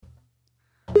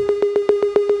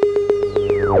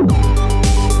This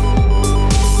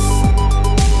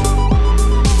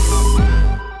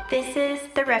is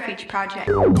The Refuge Project.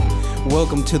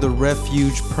 Welcome to The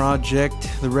Refuge Project.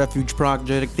 The Refuge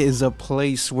Project is a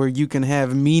place where you can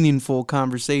have meaningful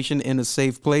conversation in a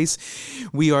safe place.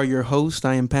 We are your host.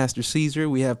 I am Pastor Caesar.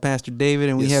 We have Pastor David,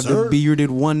 and we have the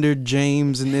bearded wonder,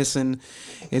 James, in this, and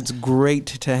it's great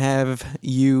to have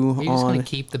you on. Are you just going to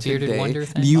keep the bearded wonder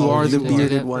thing? You are the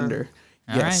bearded wonder.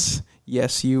 Yes. Right.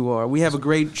 Yes, you are. We have a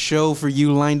great show for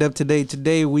you lined up today.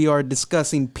 Today we are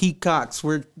discussing peacocks.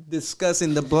 We're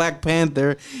discussing the Black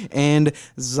Panther and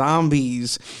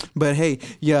zombies. But hey,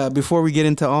 yeah, before we get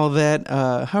into all that,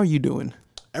 how are you doing?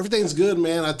 Everything's good,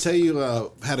 man. I tell you,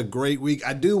 had a great week.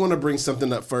 I do want to bring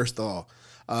something up first of all.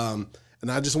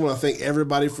 And I just want to thank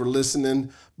everybody for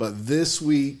listening. But this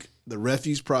week, the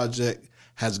Refuge Project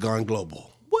has gone global.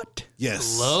 What?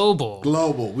 Yes.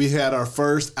 Global. We had our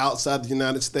first outside the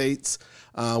United States.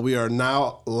 We are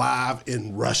now live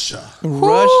in Russia.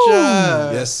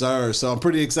 Russia. Yes, sir. So I'm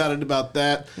pretty excited about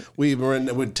that. We were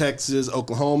in with Texas,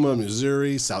 Oklahoma,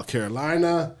 Missouri, South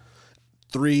Carolina.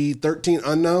 13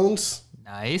 unknowns.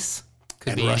 Nice.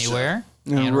 Could And be Russia. anywhere.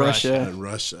 And Russia. And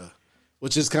Russia,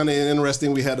 which is kind of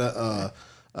interesting. We had a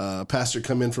pastor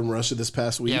come in from Russia this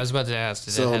past week. Yeah, I was about to ask.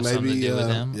 Did So that have something to maybe, do with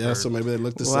him? yeah. Or- So maybe they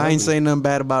looked this Well, up. I ain't and- saying nothing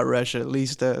bad about Russia. At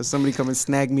least somebody come and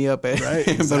snag me up. Right, But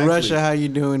exactly. Russia, how you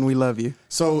doing? We love you.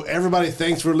 So everybody,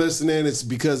 thanks for listening. It's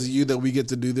because of you that we get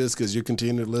to do this, because you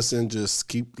continue to listen. Just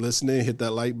keep listening, hit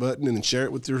that like button, and share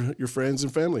it with your friends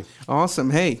and family.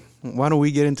 Awesome. Hey, why don't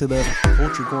we get into the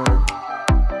Culture Corner?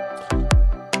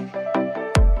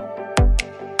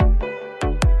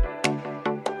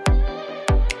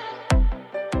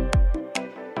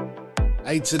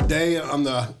 Hey, today on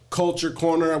the Culture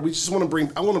Corner, I want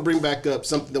to bring back up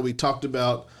something that we talked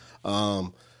about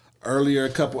earlier, a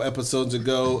couple episodes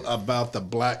ago, about the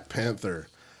Black Panther.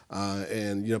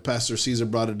 And, you know, Pastor Caesar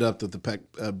brought it up that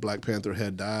the Black Panther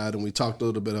had died, and we talked a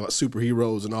little bit about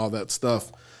superheroes and all that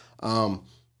stuff.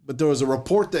 But there was a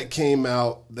report that came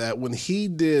out that when he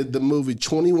did the movie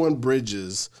 21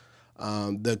 Bridges,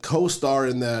 the co-star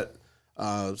in that,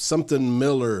 something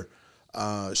Miller,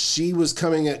 she was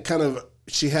coming at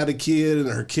she had a kid, and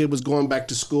her kid was going back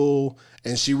to school,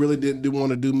 and she really didn't want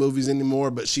to do movies anymore,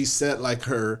 but she said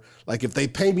if they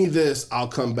pay me this, I'll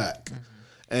come back. Mm-hmm.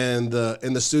 And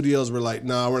the studios were like,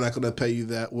 no, we're not going to pay you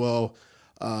that. Well,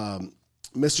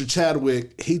 Mr.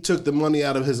 Chadwick, he took the money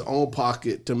out of his own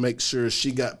pocket to make sure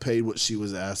she got paid what she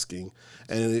was asking.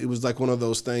 And it was like one of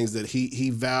those things that he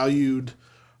valued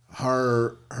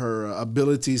her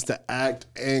abilities to act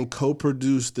and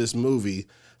co-produce this movie.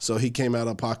 So he came out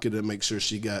of pocket to make sure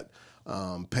she got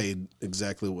paid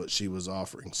exactly what she was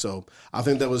offering. So I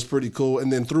think that was pretty cool.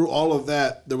 And then through all of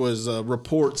that, there was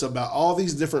reports about all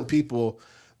these different people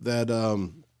that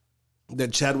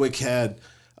that Chadwick had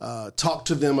talked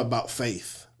to them about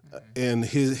faith and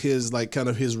his like kind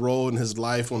of his role in his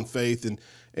life on faith.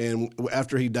 And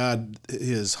after he died,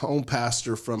 his home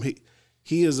pastor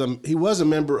he was a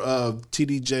member of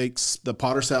T.D. Jakes, the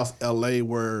Potter's House, L.A.,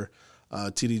 where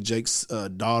T.D. Jakes'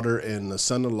 daughter and the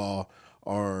son-in-law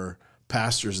are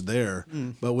pastors there.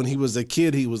 But when he was a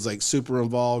kid, he was like super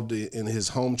involved in his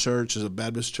home church, as a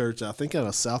Baptist church, I think out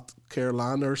of South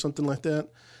Carolina or something like that.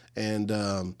 And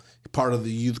part of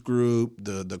the youth group,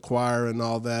 the choir and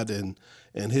all that. And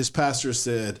his pastor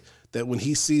said that when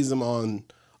he sees him on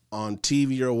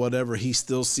TV or whatever, he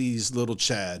still sees little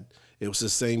Chad. It was the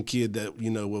same kid that, you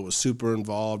know, was super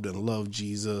involved and loved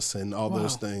Jesus and all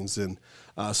those things. And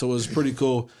so it was pretty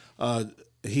cool.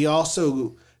 He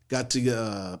also got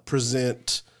to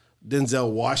present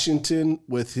Denzel Washington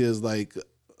with his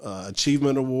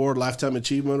achievement award, Lifetime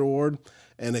Achievement Award.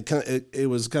 And it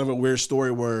was kind of a weird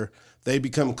story where they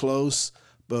become close.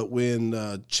 But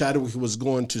when Chadwick was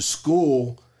going to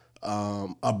school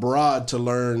abroad to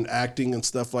learn acting and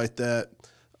stuff like that,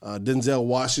 Denzel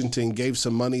Washington gave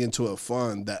some money into a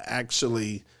fund that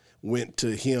actually went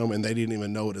to him, and they didn't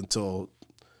even know it until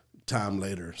time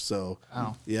later. So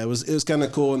yeah, it was kind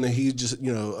of cool. And then he just,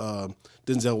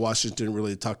 Denzel Washington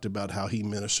really talked about how he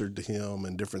ministered to him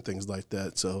and different things like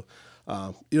that. So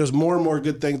there's more and more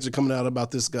good things are coming out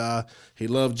about this guy. He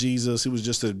loved Jesus. He was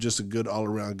just a good all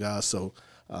around guy. So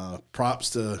props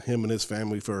to him and his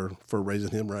family for raising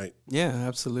him right. Yeah,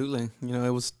 absolutely.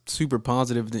 It was super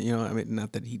positive that,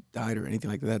 not that he died or anything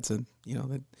like that. So,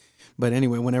 but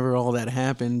anyway, whenever all that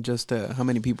happened, just how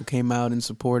many people came out in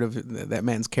support of that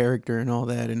man's character and all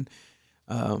that. And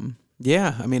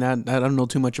yeah, I mean, I don't know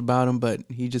too much about him, but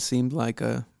he just seemed like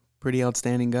a pretty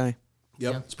outstanding guy.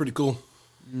 Yep. It's pretty cool.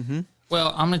 Mm-hmm.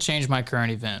 Well, I'm gonna change my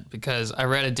current event because I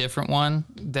read a different one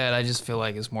that I just feel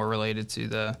like is more related to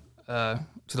the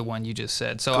one you just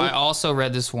said. So I also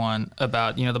read this one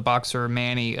about the boxer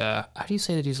Manny. How do you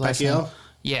say that his last name? Pacquiao?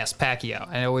 Yes, Pacquiao.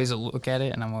 I always look at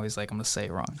it and I'm always like, I'm gonna say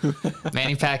it wrong.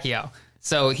 Manny Pacquiao.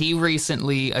 So he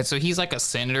recently, so he's like a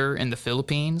senator in the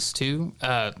Philippines too,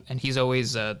 and he's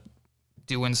always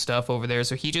doing stuff over there.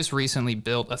 So he just recently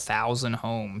built 1,000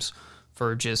 homes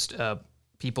for just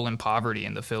people in poverty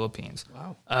in the Philippines.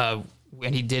 Wow.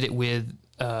 And he did it with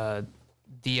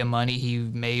the money he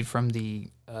made from the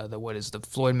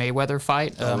Floyd Mayweather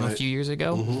fight a few years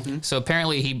ago. Mm-hmm. So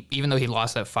apparently even though he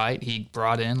lost that fight, he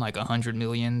brought in like $100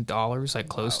 million, like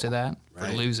close to that for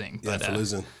losing. Yeah, for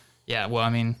losing. Yeah, well, I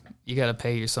mean, you got to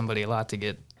pay somebody a lot to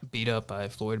get beat up by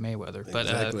Floyd Mayweather. But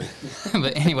Exactly.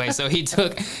 but anyway, so he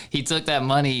took that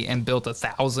money and built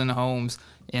 1,000 homes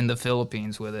in the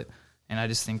Philippines with it, and I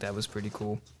just think that was pretty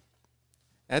cool.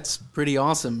 That's pretty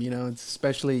awesome. It's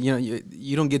especially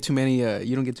you don't get too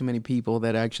many people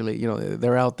that actually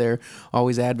they're out there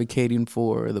always advocating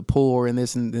for the poor and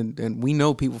this and we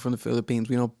know people from the Philippines.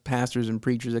 We know pastors and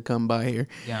preachers that come by here,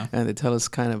 and they tell us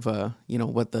kind of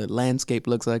what the landscape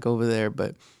looks like over there.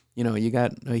 But you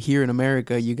got here in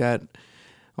America, you got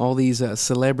all these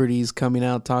celebrities coming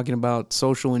out talking about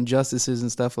social injustices and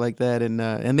stuff like that,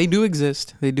 and they do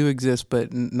exist. They do exist,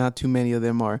 but not too many of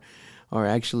them are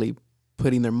actually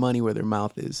putting their money where their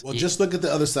mouth is. Well, just look at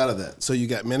the other side of that. So you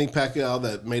got Manny Pacquiao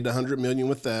that made $100 million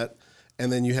with that,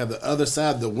 and then you have the other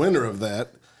side, the winner of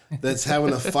that's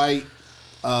having a fight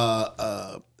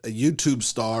a YouTube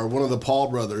star, one of the Paul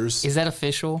brothers. Is that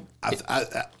official?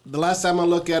 The last time I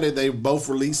looked at it, they both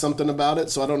released something about it,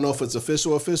 so I don't know if it's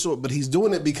official, but he's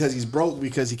doing it because he's broke,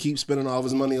 because he keeps spending all of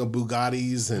his money on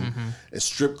Bugattis and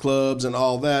strip clubs and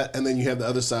all that. And then you have the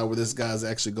other side where this guy's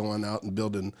actually going out and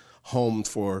building homes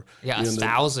for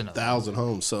 1,000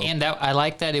 homes. So and that I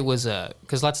like that it was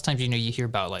because lots of times you hear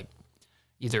about like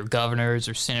either governors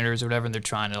or senators or whatever, and they're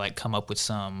trying to like come up with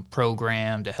some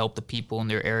program to help the people in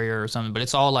their area or something, but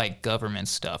it's all like government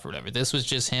stuff or whatever. This was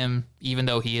just him, even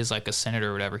though he is like a senator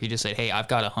or whatever, he just said, hey, I've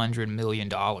got $100 million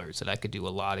that I could do a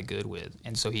lot of good with.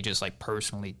 And so he just like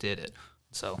personally did it.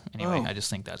 So anyway, I just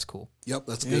think that's cool. Yep,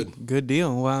 that's good. Good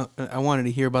deal. Well, I wanted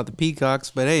to hear about the peacocks,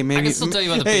 but hey, maybe I can still tell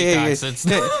you about the peacocks.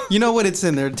 Hey, you know what? It's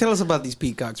in there. Tell us about these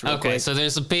peacocks real quick. Okay, so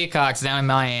there's some peacocks down in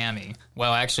Miami.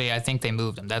 Well, actually, I think they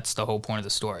moved them. That's the whole point of the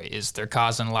story, is they're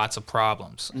causing lots of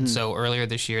problems. And so earlier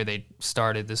this year, they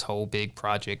started this whole big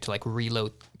project to like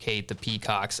relocate the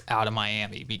peacocks out of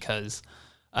Miami because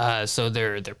so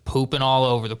they're pooping all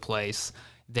over the place.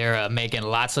 They're making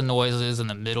lots of noises in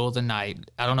the middle of the night.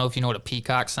 I don't know if you know what a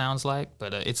peacock sounds like,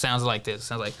 but it sounds like this. It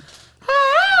sounds like...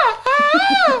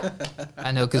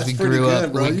 I know because we grew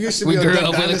up. We grew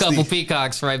up with a couple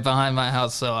peacocks right behind my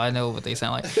house, so I know what they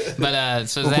sound like. But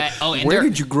so that. Oh, and where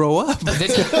did you grow up?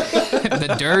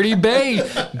 The dirty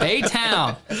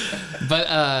Baytown. But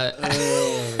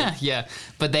yeah.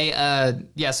 But they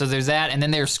So there's that, and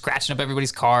then they're scratching up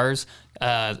everybody's cars.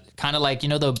 Kind of like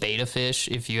the betta fish.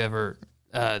 If you ever.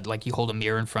 Like you hold a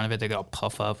mirror in front of it, they go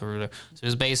puff up or whatever. So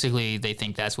it's basically they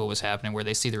think that's what was happening, where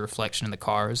they see the reflection in the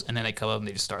cars and then they come up and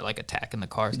they just start like attacking the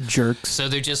cars. Jerks. So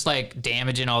they're just like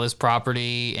damaging all this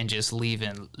property and just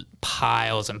leaving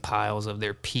piles and piles of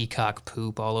their peacock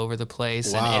poop all over the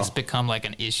place. Wow. And it's become like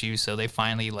an issue. So they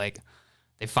finally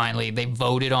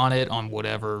voted on it on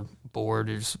whatever board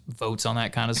votes on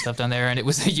that kind of stuff down there, and it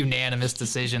was a unanimous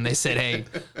decision. They said, hey,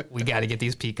 we got to get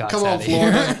these peacocks out of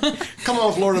here. Come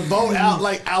on, Florida. Vote out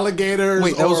like alligators.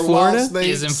 Wait, that was Florida? It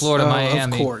is in Florida,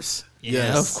 Miami. Of course.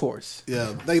 Yes. Of course.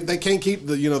 Yeah. They can't keep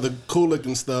the cool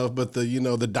looking stuff, but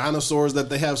the dinosaurs that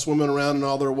they have swimming around in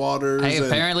all their waters. Hey,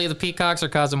 apparently the peacocks are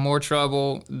causing more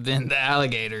trouble than the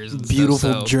alligators.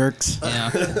 Beautiful jerks.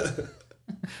 Yeah.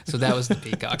 So that was the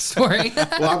peacock story.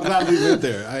 Well, I'm glad we went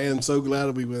there. I am so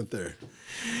glad we went there.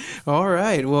 All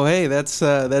right. Well, hey, that's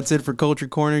it for Culture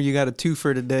Corner. You got a 2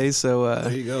 for today. So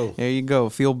there you go. There you go.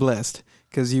 Feel blessed.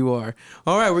 Because you are.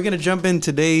 All right, we're going to jump in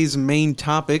today's main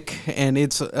topic, and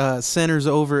it's centers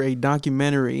over a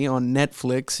documentary on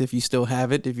Netflix, if you still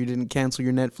have it, if you didn't cancel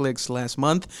your Netflix last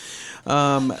month.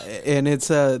 And it's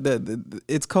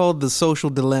called The Social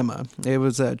Dilemma. It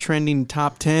was a trending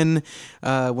top 10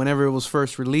 whenever it was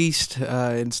first released.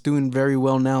 It's doing very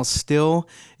well now still.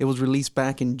 It was released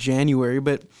back in January,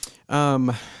 but...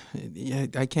 yeah,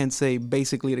 I can't say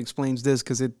basically it explains this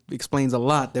because it explains a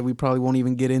lot that we probably won't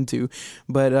even get into.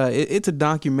 But it's a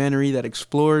documentary that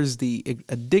explores the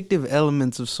addictive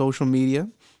elements of social media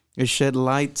It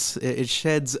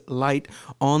sheds light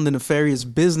on the nefarious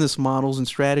business models and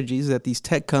strategies that these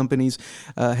tech companies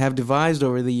have devised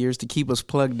over the years to keep us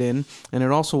plugged in. And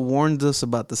it also warns us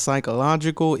about the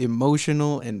psychological,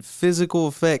 emotional, and physical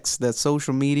effects that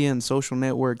social media and social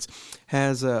networks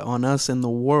has on us and the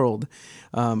world.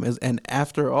 And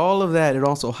after all of that, it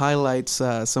also highlights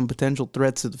some potential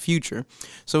threats to the future.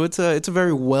 So it's a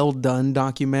very well done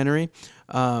documentary.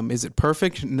 Is it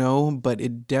perfect? No, but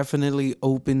it definitely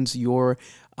opens your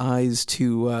eyes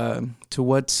to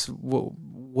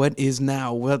what is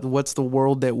now, what's the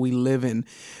world that we live in.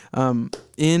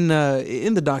 In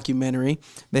the documentary,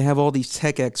 they have all these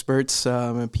tech experts,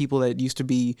 people that used to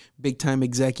be big time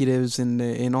executives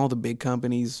in all the big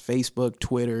companies, Facebook,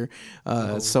 Twitter,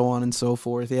 so on and so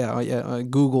forth.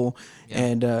 Google,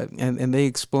 yeah. And they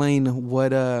explain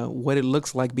what it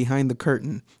looks like behind the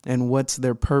curtain and what's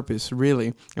their purpose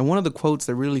really. And one of the quotes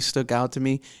that really stuck out to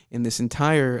me in this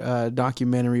entire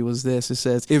documentary was this. It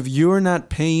says, "If you're not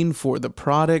paying for the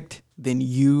product, then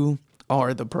you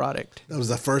are the product." That was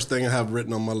the first thing I have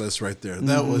written on my list right there.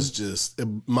 That was just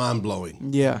mind blowing.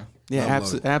 Yeah,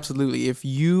 absolutely. If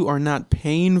you are not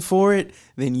paying for it,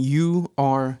 then you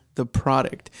are the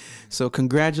product. So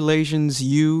congratulations,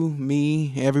 you,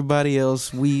 me, everybody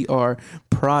else. We are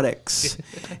products.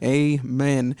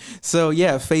 Amen. So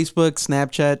yeah, Facebook,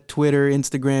 Snapchat, Twitter,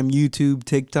 Instagram, YouTube,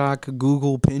 TikTok,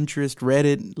 Google, Pinterest,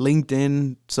 Reddit,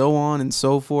 LinkedIn, so on and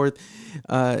so forth.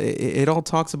 It all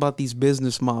talks about these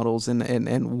business models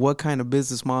and what kind of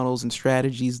business models and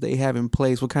strategies they have in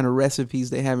place, what kind of recipes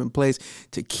they have in place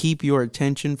to keep your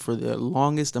attention for the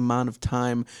longest amount of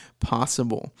time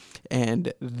possible.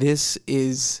 And this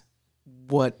is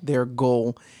what their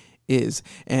goal is.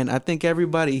 And I think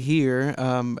everybody here,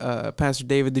 Pastor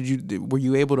David, were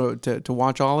you able to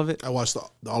watch all of it? I watched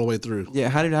all the way through. Yeah.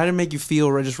 How did it make you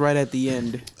feel just right at the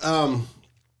end?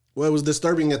 Well, it was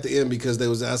disturbing at the end because they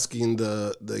was asking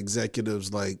the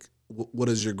executives, like, what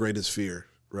is your greatest fear,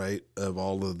 right, of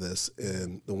all of this?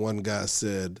 And the one guy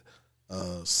said,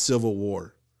 civil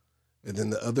war. And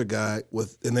then the other guy,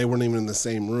 and they weren't even in the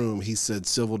same room, he said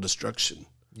civil destruction.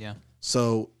 Yeah.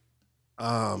 So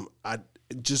it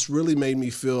just really made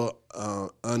me feel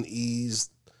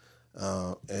uneased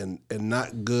and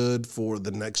not good for the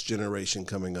next generation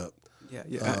coming up.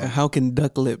 Yeah. How can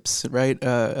duck lips, right,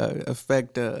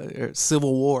 affect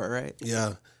civil war, right?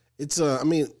 Yeah, it's.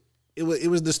 It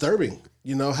was disturbing,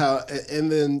 how,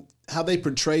 and then how they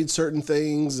portrayed certain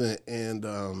things,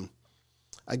 and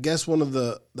I guess one of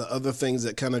the other things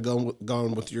that kind of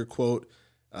gone with your quote,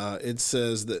 it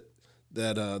says that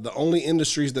the only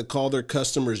industries that call their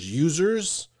customers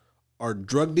users are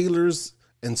drug dealers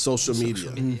and social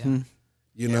media.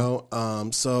 Mm-hmm.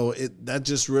 So that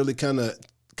just really kind of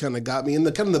got me. And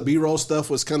the kind of the B-roll stuff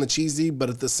was kind of cheesy, but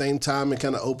at the same time, it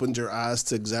kind of opened your eyes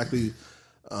to exactly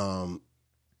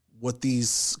what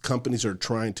these companies are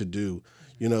trying to do.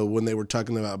 When they were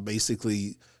talking about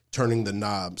basically turning the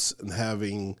knobs and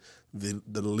having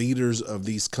the leaders of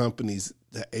these companies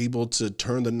able to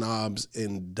turn the knobs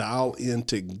and dial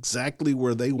into exactly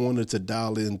where they wanted to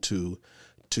dial into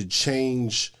to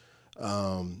change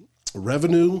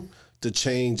revenue, to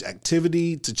change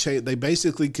activity, they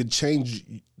basically could change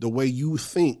the way you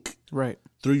think, right,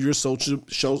 through your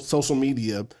social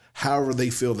media, however they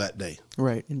feel that day.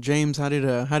 Right. And James, how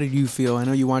did you feel? I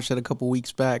know you watched that a couple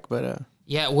weeks back, but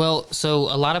yeah, well,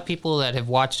 so a lot of people that have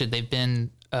watched it, they've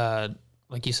been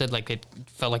like you said, like it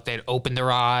felt like they'd opened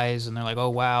their eyes and they're like, oh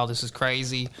wow, this is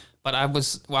crazy. But I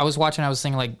was watching, I was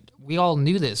thinking, like, we all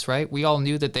knew this, right? We all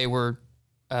knew that they were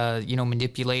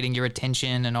manipulating your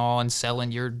attention and all and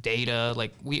selling your data.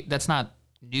 Like, that's not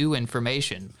new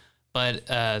information.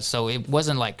 But so it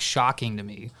wasn't like shocking to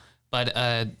me. But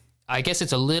I guess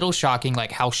it's a little shocking,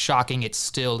 like how shocking it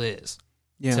still is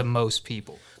to most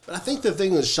people. But I think the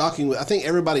thing that's shocking, I think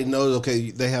everybody knows,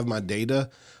 okay, they have my data,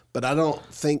 but I don't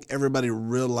think everybody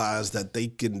realized that they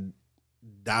can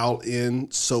dial in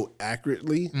so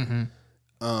accurately, and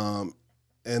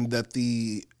that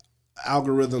the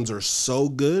algorithms are so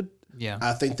good. Yeah.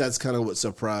 I think that's kind of what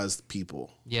surprised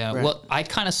people. Yeah. Right. Well, I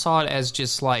kind of saw it as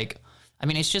just like, I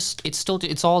mean,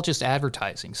 it's all just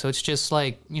advertising. So it's just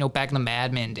like, back in the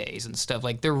Mad Men days and stuff,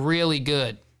 like they're really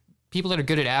good. People that are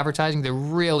good at advertising, they're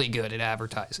really good at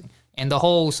advertising. And the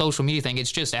whole social media thing,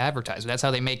 it's just advertising. That's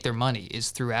how they make their money,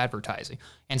 is through advertising.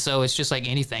 And so it's just like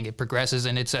anything. It progresses,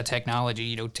 and it's a technology.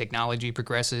 You know, technology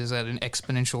progresses at an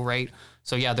exponential rate.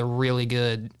 So, yeah, they're really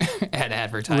good at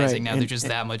advertising. Right. Now they're just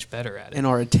that much better at it. And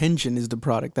our attention is the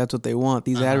product. That's what they want.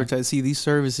 These advertisers, see these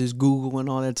services, Google and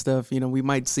all that stuff. You know, we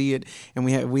might see it, and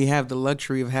we have the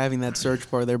luxury of having that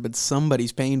search bar there, but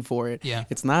somebody's paying for it. Yeah.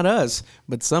 It's not us,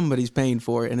 but somebody's paying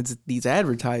for it, and it's these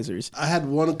advertisers. I had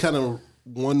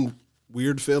one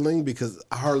weird feeling because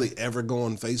I hardly ever go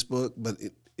on Facebook, but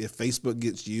if Facebook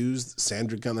gets used,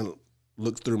 Sandra kind of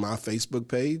looked through my Facebook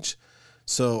page.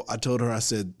 So I told her, I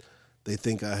said, they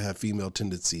think I have female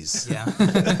tendencies. Yeah.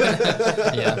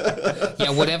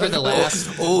 Yeah, whatever the last...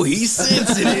 Oh, he's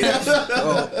sensitive.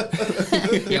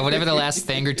 Yeah, whatever the last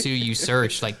thing or two you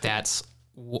search, like that's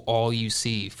all you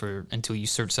see until you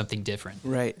search something different.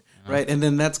 Right. Right. And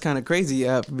then that's kind of crazy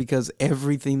because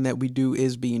everything that we do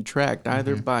is being tracked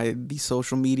either by these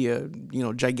social media, you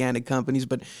know, gigantic companies,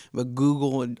 but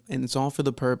Google, and it's all for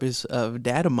the purpose of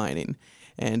data mining.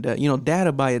 And, you know,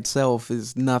 data by itself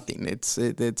is nothing. It's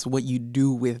what you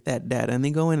do with that data. And they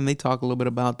go in and they talk a little bit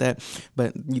about that.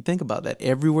 But you think about that.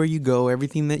 Everywhere you go,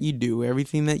 everything that you do,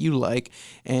 everything that you like,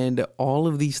 and all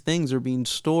of these things are being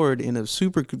stored in a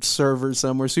super server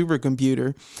somewhere,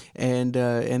 supercomputer. And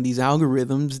these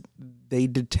algorithms, they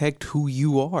detect who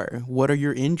you are. What are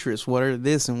your interests? What are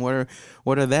this and what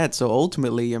are that? So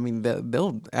ultimately, I mean,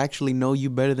 they'll actually know you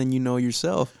better than you know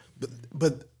yourself.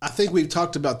 But I think we've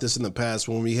talked about this in the past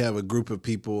when we have a group of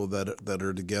people that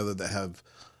are together that have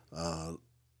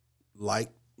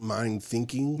like mind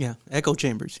thinking. Yeah, echo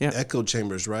chambers. Yeah, Echo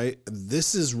chambers, right?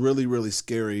 This is really, really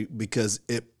scary because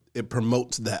it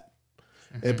promotes that.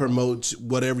 It promotes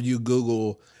whatever you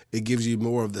Google, it gives you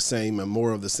more of the same and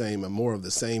more of the same and more of the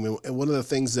same. And one of the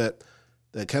things that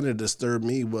kind of disturbed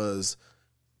me was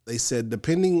they said,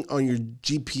 depending on your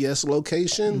GPS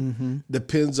location,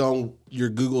 depends on your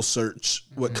Google search,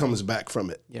 what comes back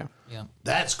from it. yeah. Yeah.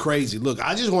 That's crazy. Look,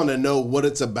 I just want to know what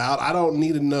it's about. I don't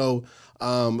need to know,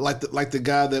 like the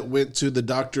guy that went to the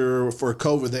doctor for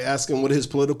COVID. They asked him what his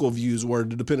political views were,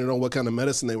 depending on what kind of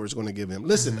medicine they were going to give him.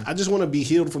 Listen, I just want to be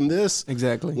healed from this.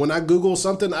 Exactly. When I Google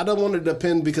something, I don't want to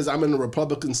depend because I'm in a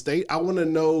Republican state. I want to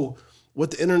know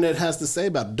what the internet has to say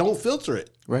about it. Don't filter it.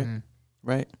 Right.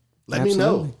 Right. Let me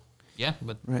know. Yeah,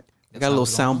 but Right. I got a little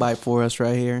sound bite for us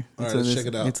right here. All right, let's check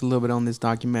it out. It's a little bit on this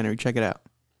documentary. Check it out.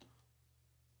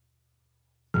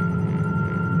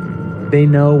 They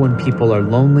know when people are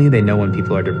lonely. They know when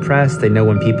people are depressed. They know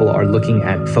when people are looking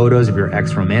at photos of your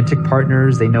ex-romantic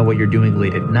partners. They know what you're doing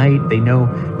late at night. They know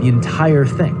the entire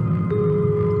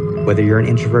thing. Whether you're an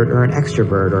introvert or an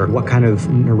extrovert, or what kind of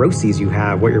neuroses you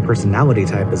have, what your personality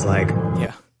type is like.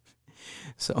 Yeah.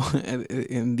 So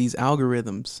in these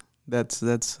algorithms,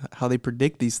 that's how they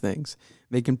predict these things.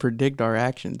 They can predict our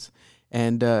actions.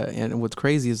 And what's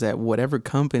crazy is that whatever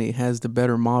company has the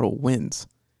better model wins.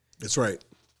 That's right.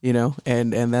 You know,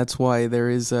 and that's why there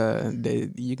is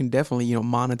you can definitely, you know,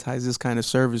 monetize this kind of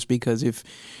service, because if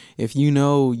you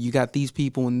know you got these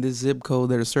people in this zip code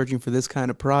that are searching for this kind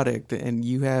of product, and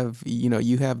you have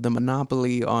the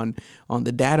monopoly on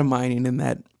the data mining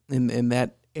in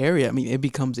that area, I mean, it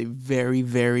becomes a very,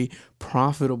 very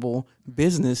profitable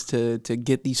business to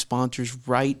get these sponsors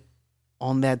right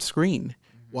on that screen.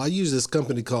 Well, I use this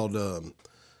company called Data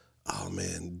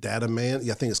Man.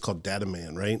 Yeah, I think it's called Data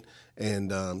Man, right?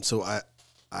 And so I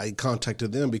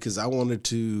contacted them because I wanted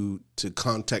to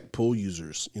contact pool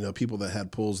users, you know, people that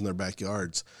had pools in their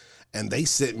backyards. And they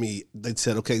said,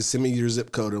 okay, send me your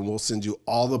zip code and we'll send you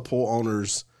all the pool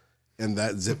owners in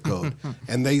that zip code.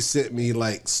 And they sent me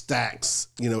like stacks,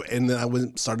 you know, and then I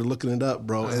started looking it up,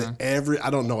 bro. And I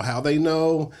don't know how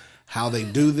they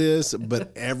do this,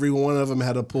 but every one of them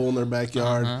had a pool in their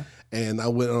backyard. And I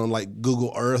went on like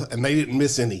Google Earth and they didn't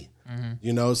miss any.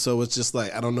 You know, so it's just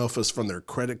like, I don't know if it's from their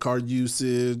credit card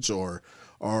usage or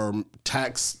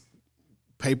tax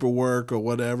paperwork or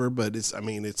whatever, but it's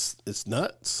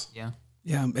nuts. yeah.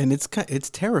 Yeah, and it's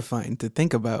terrifying to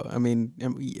think about. I mean,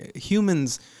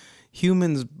 humans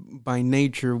by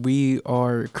nature, we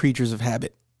are creatures of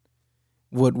habit.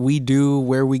 What we do,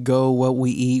 where we go, what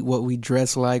we eat, what we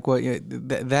dress like,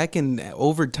 that can,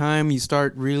 over time, you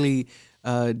start really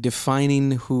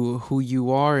defining who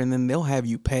you are, and then they'll have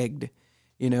you pegged,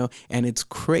 you know. And it's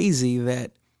crazy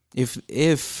that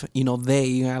if you know,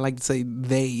 I like to say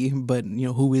they, but you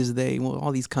know, who is they? Well,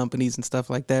 all these companies and stuff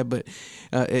like that. But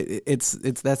that's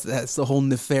the whole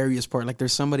nefarious part. Like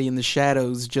there's somebody in the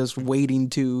shadows just waiting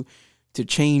to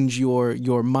change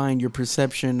your mind, your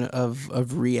perception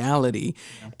of reality,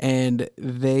 and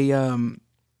they're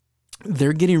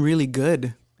getting really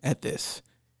good at this.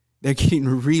 they're getting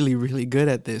really, really good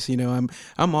at this. You know,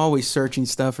 I'm always searching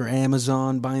stuff for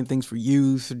Amazon, buying things for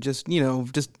youth, just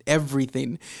just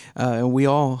everything. And we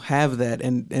all have that.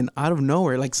 And out of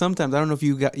nowhere, like sometimes I don't know if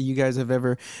you guys have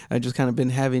ever just kind of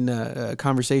been having a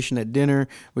conversation at dinner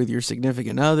with your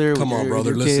significant other. Come on,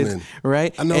 brother, with your kids, listening.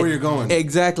 right? I know where you're going.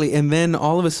 Exactly. And then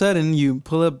all of a sudden you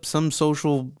pull up some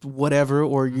social whatever,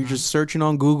 or you're just searching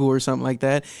on Google or something like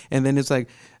that, and then it's like,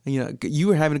 you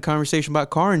were having a conversation about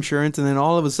car insurance, and then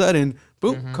all of a sudden,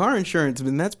 boom, car insurance,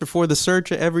 and that's before the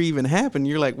search ever even happened.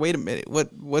 You're like, wait a minute,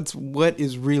 what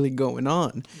is really going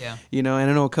on? Yeah. And I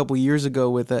know a couple years ago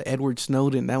with Edward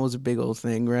Snowden, that was a big old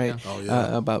thing, right? Yeah. Oh,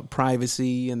 yeah. About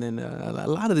privacy, and then a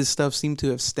lot of this stuff seemed to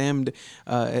have stemmed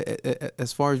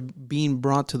as far as being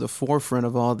brought to the forefront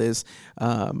of all this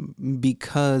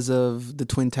because of the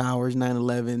Twin Towers,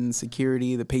 9/11,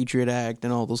 security, the Patriot Act,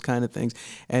 and all those kind of things.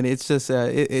 And it's just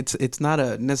it's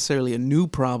not necessarily a new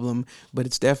problem, but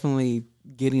it's definitely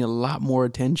getting a lot more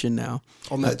attention now.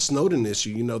 On that Snowden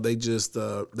issue, they just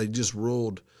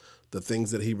ruled the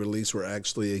things that he released were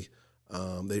actually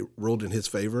they ruled in his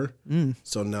favor.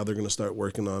 So now they're going to start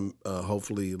working on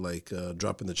hopefully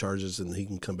dropping the charges, and he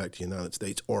can come back to the United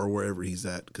States or wherever he's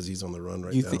at, because he's on the run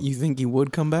right now. You think he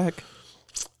would come back?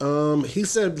 He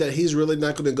said that he's really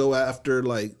not going to go after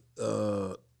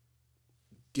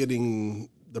getting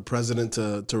the president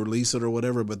to release it or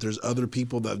whatever, but there's other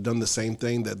people that have done the same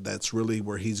thing that's really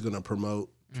where he's going to promote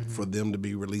for them to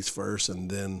be released first, and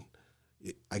then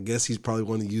I guess he's probably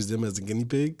going to use them as a guinea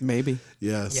pig. Maybe.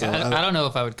 Yeah. So I don't know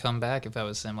if I would come back if I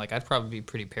was him. Like, I'd probably be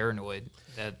pretty paranoid.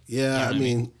 I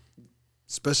mean,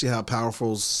 especially how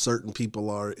powerful certain people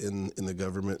are in the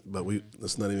government, but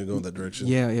let's not even go in that direction.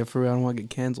 Yeah, for real. I don't want to get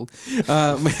canceled.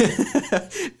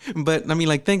 But I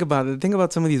mean, think about it. Think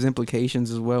about some of these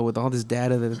implications as well with all this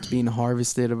data that's being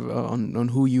harvested on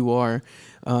who you are.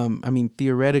 I mean,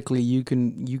 theoretically, you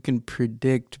can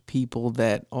predict people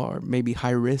that are maybe high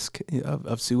risk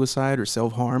of suicide or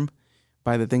self-harm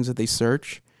by the things that they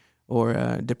search, or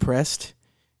depressed.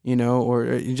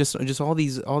 Or just all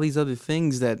these other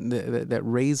things that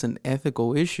raise an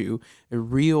ethical issue, a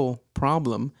real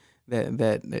problem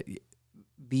that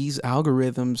these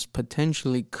algorithms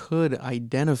potentially could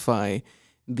identify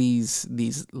these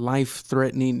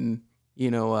life-threatening,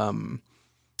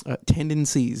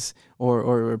 tendencies,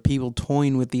 or people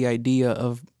toying with the idea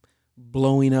of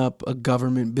blowing up a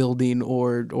government building,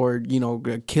 or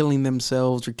killing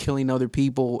themselves or killing other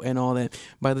people and all that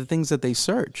by the things that they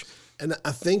search. And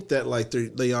I think that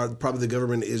they are probably, the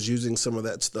government is using some of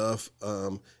that stuff.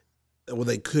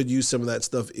 They could use some of that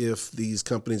stuff if these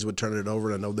companies would turn it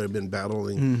over. And I know they've been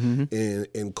battling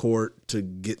in court to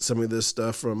get some of this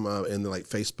stuff from, and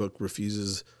Facebook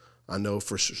refuses. I know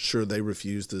for sure they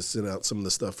refuse to send out some of the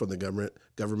stuff from the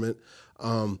government.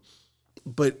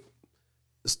 But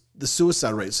the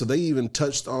suicide rate. So they even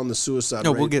touched on the suicide rate.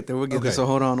 No, we'll get there. there. So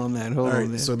hold on that. Hold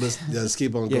on. So let's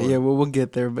keep on going. Yeah. We'll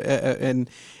get there. But,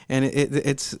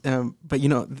 it's but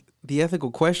the ethical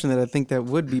question that I think that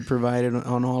would be provided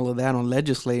on all of that, on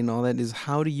legislating all that, is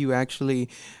how do you actually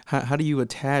how do you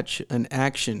attach an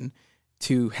action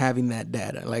to having that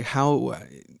data? Like, how?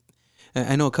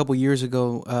 I know a couple years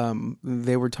ago,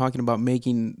 they were talking about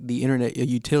making the internet a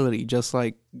utility, just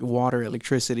like water,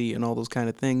 electricity, and all those kind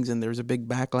of things. And there's a big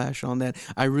backlash on that.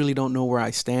 I really don't know where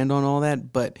I stand on all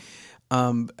that, but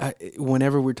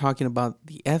whenever we're talking about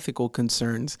the ethical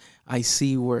concerns, I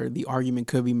see where the argument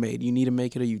could be made. You need to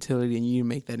make it a utility, and you need to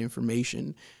make that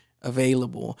information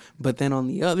available. But then on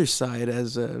the other side,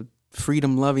 as a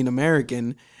freedom-loving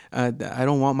American, I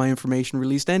don't want my information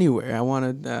released anywhere. I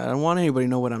don't want anybody to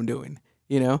know what I'm doing.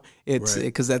 It's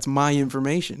because that's my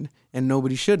information, and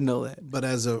nobody should know that. But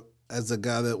as a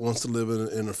guy that wants to live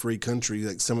in a free country,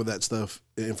 some of that stuff,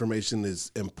 information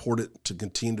is important to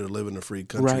continue to live in a free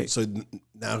country. Right. So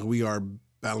now we are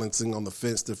balancing on the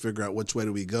fence to figure out which way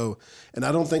do we go, and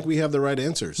I don't think we have the right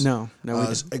answers. No,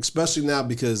 especially now,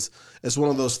 because it's one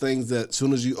of those things that as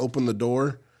soon as you open the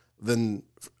door, then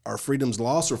our freedom's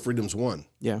lost or freedom's won.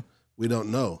 Yeah. We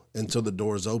don't know until the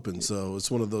door is open. So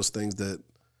it's one of those things that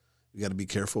you got to be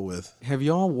careful with. Have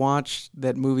y'all watched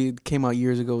that movie that came out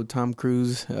years ago with Tom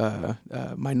Cruise,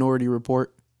 Minority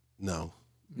Report? No.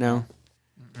 No.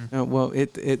 No. Well,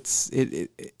 it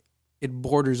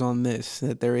borders on this,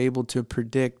 that they're able to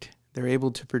predict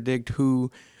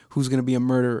who's going to be a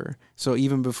murderer. So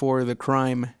even before the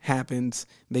crime happens,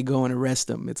 they go and arrest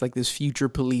them. It's like this future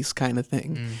police kind of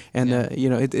thing.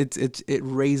 It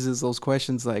raises those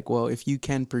questions like, well, if you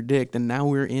can predict, and now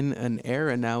we're in an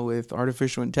era now with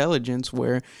artificial intelligence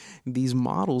where these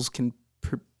models can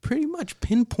pretty much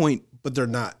pinpoint. But they're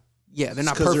not. Yeah, they're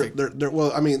not 'Cause perfect. They're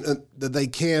well, I mean, they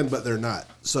can, but they're not.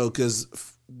 So because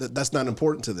that's not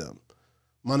important to them.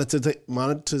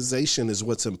 Monetization is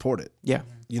what's important. Yeah.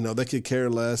 They could care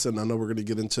less, and I know we're going to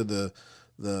get into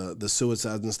the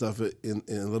suicides and stuff in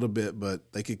a little bit,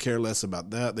 but they could care less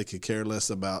about that. They could care less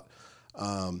about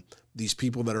these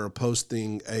people that are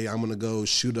posting, "Hey, I'm going to go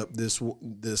shoot up this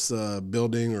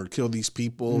building or kill these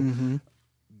people." Mm-hmm.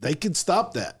 They could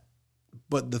stop that.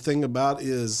 But the thing about that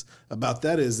is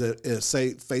that if,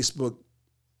 say, Facebook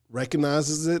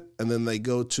recognizes it and then they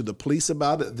go to the police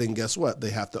about it, then guess what? They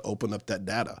have to open up that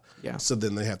data. Yeah. So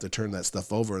then they have to turn that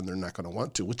stuff over, and they're not going to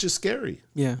want to, which is scary.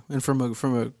 Yeah, and from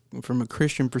a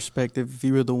Christian perspective, if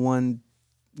you were the one,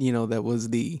 that was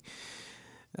the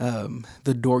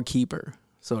doorkeeper,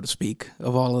 so to speak,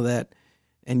 of all of that,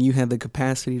 and you had the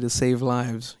capacity to save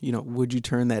lives, would you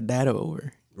turn that data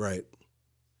over? Right.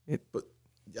 It-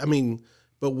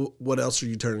 But what else are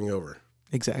you turning over?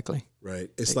 Exactly. Right.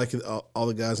 It's like all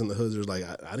the guys in the hoods are like,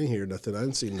 I didn't hear nothing. I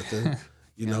didn't see nothing.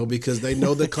 Because they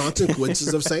know the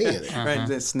consequences of saying it. Right.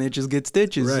 That snitches get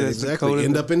stitches. Right. That's the code Exactly. of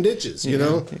End the- up in ditches.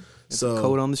 It's So the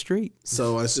code on the street.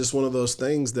 So it's just one of those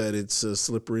things that it's a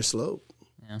slippery slope.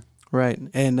 Right,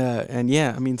 and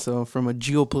yeah, so from a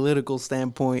geopolitical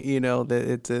standpoint, that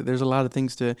it's there's a lot of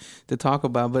things to talk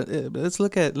about, but let's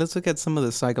look at some of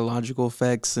the psychological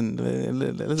effects, and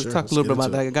let's talk a little bit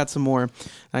about that. I got some more.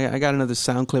 I got another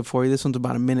sound clip for you. This one's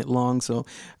about a minute long, so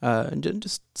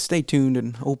just stay tuned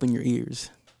and open your ears.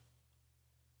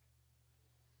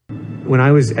 When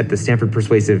I was at the Stanford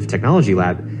Persuasive Technology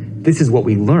Lab, this is what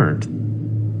we learned.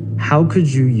 How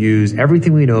could you use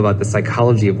everything we know about the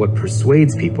psychology of what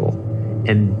persuades people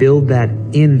and build that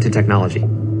into technology?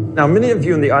 Now, many of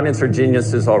you in the audience are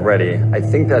geniuses already. I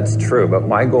think that's true, but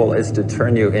my goal is to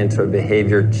turn you into a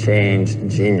behavior change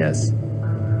genius.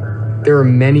 There are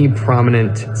many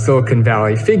prominent Silicon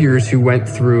Valley figures who went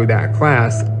through that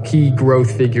class, key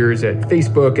growth figures at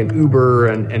Facebook and Uber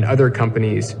and other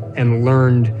companies, and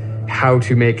learned how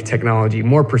to make technology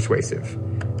more persuasive,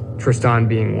 Tristan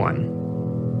being one.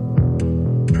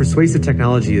 Persuasive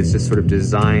technology is just sort of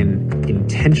designed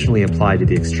intentionally applied to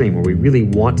the extreme, where we really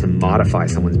want to modify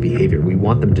someone's behavior. We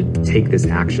want them to take this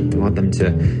action. We want them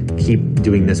to keep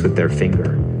doing this with their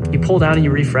finger. You pull down and you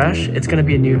refresh, it's going to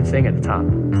be a new thing at the top.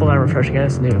 Pull down, refresh again,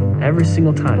 it's new. Every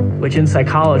single time, which in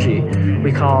psychology,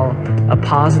 we call a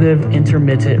positive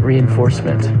intermittent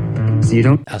reinforcement. So you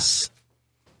don't... Yes.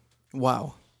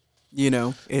 Wow.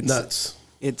 It's Nuts.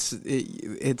 It's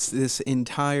this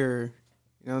entire...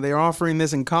 they're offering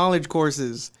this in college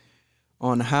courses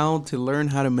on how to learn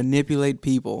how to manipulate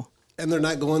people. And they're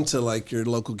not going to like your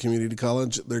local community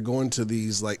college. They're going to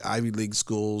these like Ivy League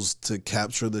schools to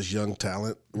capture this young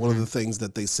talent. One of the things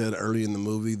that they said early in the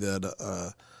movie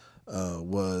that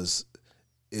was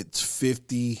it's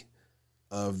 50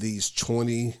 of these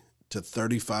 20 to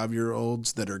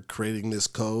 35-year-olds that are creating this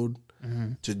code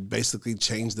to basically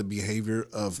change the behavior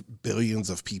of billions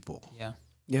of people. Yeah.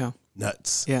 Yeah.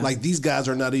 Nuts. Yeah. Like these guys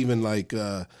are not even like,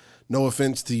 no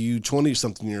offense to you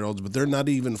 20-something-year-olds, but they're not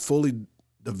even fully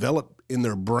developed in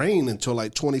their brain until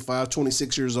like 25,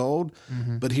 26 years old.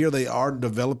 But here they are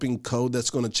developing code that's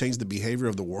going to change the behavior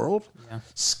of the world. Yeah.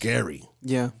 Scary.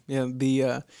 Yeah. Yeah.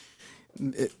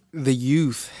 The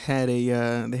youth had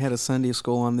a Sunday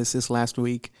school on this last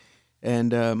week,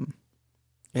 and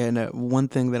one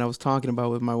thing that I was talking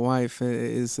about with my wife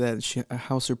is that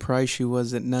how surprised she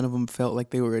was that none of them felt like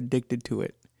they were addicted to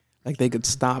it, like they could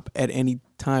stop at any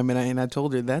time. And I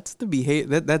told her that's the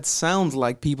behavior that sounds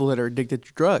like people that are addicted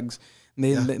to drugs.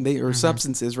 They or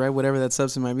substances, right? Whatever that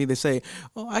substance might be. They say,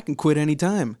 "Oh, I can quit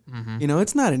anytime.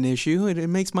 It's not an issue. It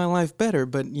makes my life better."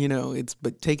 But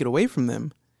but take it away from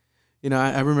them.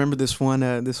 I remember this one.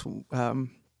 This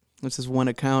is one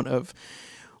account of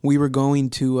we were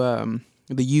going to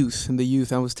the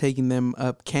youth. I was taking them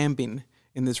up camping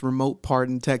in this remote part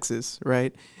in Texas,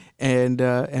 right?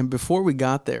 And before we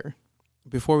got there,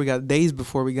 days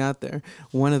before we got there,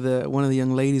 one of the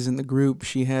young ladies in the group,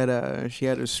 she had a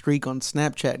streak on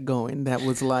Snapchat going that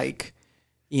was like,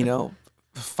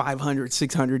 500,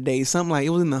 600 days, something like, it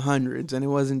was in the hundreds, and it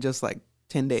wasn't just like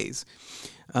 10 days.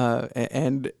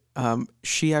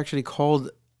 She actually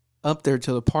called up there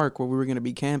to the park where we were going to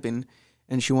be camping,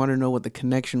 and she wanted to know what the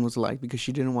connection was like because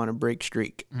she didn't want to break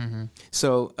streak.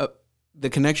 So the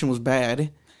connection was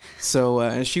bad.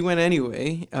 So she went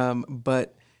anyway,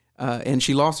 and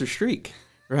she lost her streak,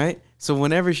 right? So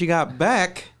whenever she got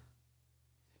back,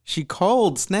 she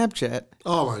called Snapchat.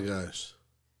 Oh my gosh!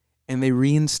 And they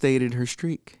reinstated her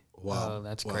streak. Wow, Oh,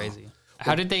 that's crazy.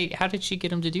 How did she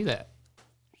get him to do that?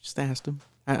 Just asked them.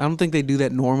 I don't think they do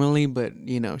that normally, but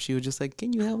she was just like,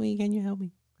 "Can you help me? Can you help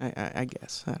me?" I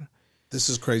guess. I don't, This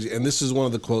is crazy. And this is one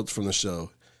of the quotes from the show.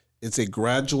 It's a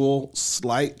gradual,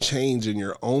 slight change in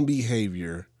your own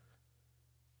behavior,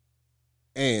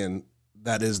 and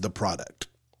that is the product.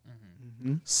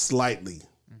 mm-hmm. Slightly.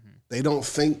 They don't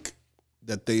think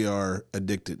that they are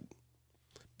addicted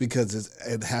because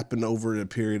it happened over a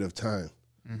period of time.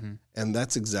 And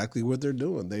that's exactly what they're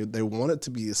doing. They want it to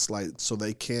be a slight so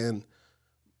they can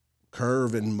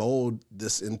curve and mold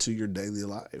this into your daily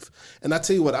life. And I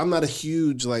tell you what, I'm not a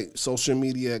huge like social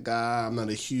media guy. I'm not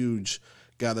a huge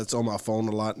guy that's on my phone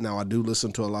a lot. Now I do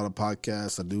listen to a lot of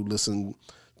podcasts. I do listen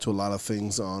to a lot of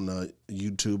things on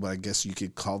YouTube. I guess you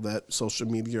could call that social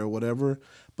media or whatever.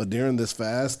 But during this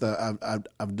fast,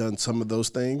 I've done some of those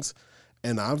things,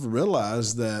 and I've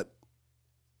realized that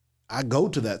I go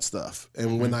to that stuff.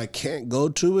 And when I can't go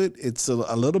to it, it's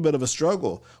a little bit of a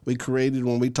struggle. We created,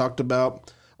 when we talked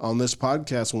about on this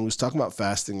podcast, when we was talking about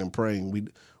fasting and praying,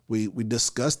 we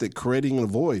discussed it, creating a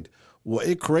void. Well,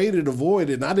 it created a void,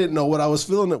 and I didn't know what I was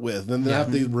filling it with. And then I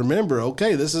have to remember,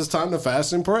 okay, this is time to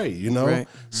fast and pray, you know? Right.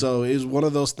 So it's one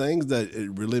of those things that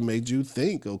it really made you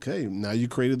think, okay, now you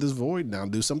created this void, now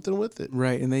do something with it.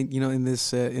 Right, and they, in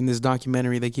this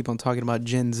documentary, they keep on talking about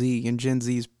Gen Z, and Gen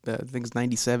Z is, I think it's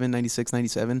 97, 96,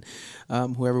 97,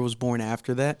 whoever was born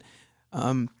after that.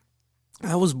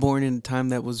 I was born in a time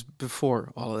that was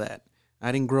before all of that.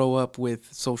 I didn't grow up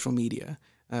with social media.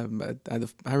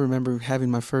 I remember having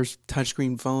my first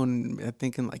touchscreen phone, I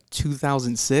think in like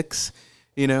 2006.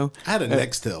 I had a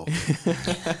Nextel.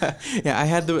 Yeah, I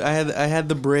had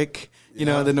the brick. The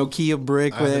Nokia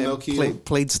brick with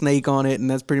played Snake on it, and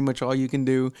that's pretty much all you can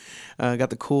do.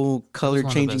 Got the cool color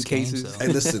changing cases. Hey,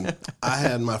 listen, I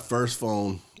had my first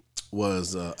phone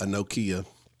was a Nokia,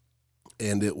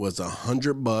 and it was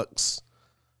 $100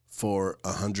 for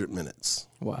 100 minutes.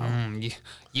 Wow.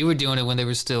 You were doing it when they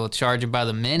were still charging by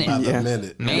the minute. By the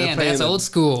minute. Man, that's old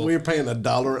school. We were paying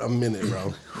 $1 a minute,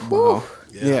 bro. Wow.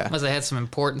 Yeah. Must have had some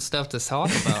important stuff to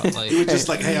talk about. Like, It was just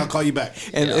like, hey, I'll call you back.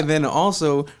 And then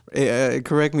also,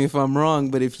 correct me if I'm wrong,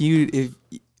 but if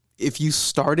you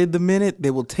started the minute,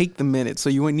 they will take the minute. So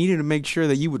you needed to make sure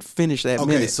that you would finish that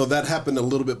minute. Okay, so that happened a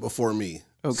little bit before me.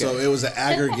 Okay. So it was an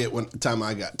aggregate when time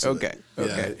I got to it.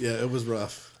 Okay. Yeah, it was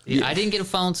rough. Yeah, I didn't get a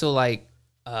phone till like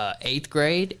 8th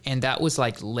grade, and that was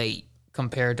like late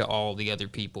compared to all the other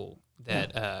people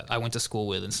that I went to school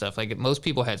with and stuff. Like most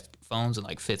people had phones in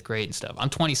like 5th grade and stuff. I'm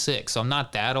 26, so I'm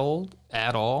not that old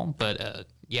at all. But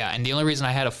yeah, and the only reason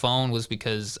I had a phone was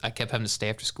because I kept having to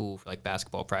stay after school for like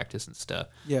basketball practice and stuff.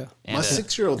 Yeah. And, My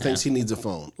 6-year-old thinks he needs a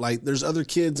phone. Like there's other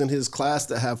kids in his class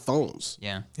that have phones.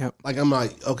 Yeah. Yep. Like I'm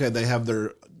like, okay, they have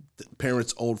their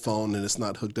parents' old phone and it's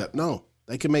not hooked up. No,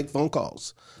 they can make phone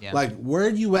calls. Yeah. Like where are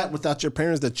you at without your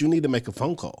parents that you need to make a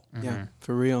phone call? Yeah,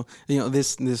 for real.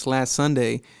 This last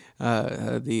Sunday,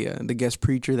 the guest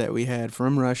preacher that we had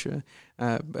from Russia,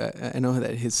 I know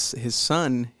that his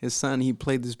son, he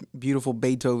played this beautiful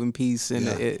Beethoven piece, and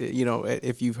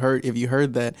if you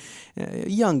heard that,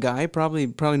 young guy, probably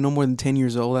no more than 10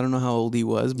 years old. I don't know how old he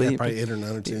was, but probably 8 or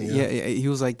 9 or 10. Yeah, he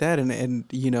was like that, and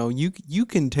you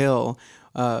can tell.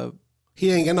 He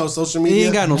ain't got no social media. He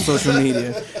ain't got no social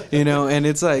media, and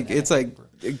it's like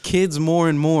kids more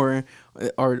and more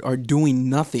are doing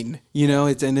nothing,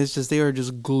 it's just they are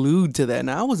just glued to that.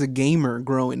 Now I was a gamer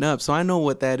growing up, so I know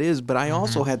what that is, but I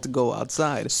also had to go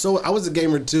outside. So I was a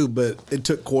gamer too, but it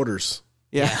took quarters.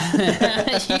 Yeah.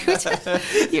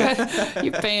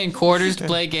 You're paying quarters to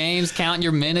play games, counting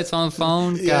your minutes on the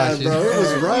phone. Yeah, Gosh, bro, it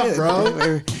was rough,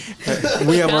 bro.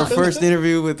 We have our first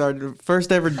interview with our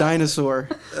first ever dinosaur.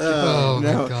 Oh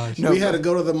my gosh. We had to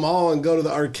go to the mall and go to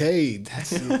the arcade.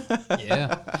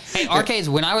 Yeah. Hey, arcades,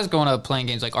 when I was growing up playing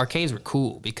games, like arcades were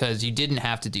cool because you didn't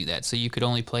have to do that. So you could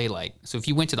only play so if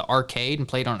you went to the arcade and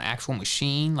played on an actual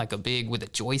machine, like with a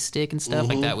joystick and stuff,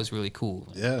 like that was really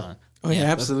cool. Yeah. Oh yeah,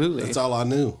 absolutely. That's all I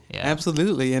knew. Yeah.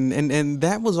 Absolutely, and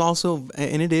that was also,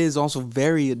 and it is also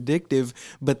very addictive.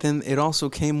 But then it also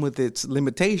came with its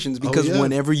limitations because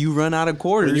whenever you run out of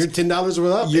quarters, When your $10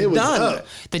 were up, you're it was done. up.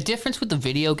 The difference with the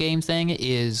video game thing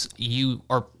is you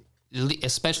are,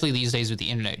 especially these days with the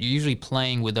internet, you're usually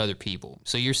playing with other people.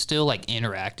 So you're still like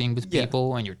interacting with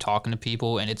people and you're talking to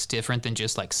people, and it's different than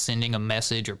just like sending a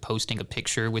message or posting a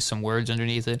picture with some words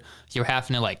underneath it. You're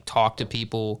having to like talk to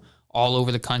people all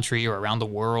over the country or around the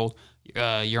world.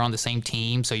 You're on the same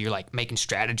team, so you're like making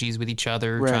strategies with each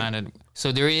other, trying to.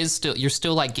 So there is still, you're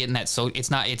still like getting that. So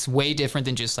it's way different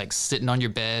than just like sitting on your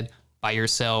bed by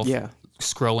yourself,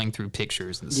 scrolling through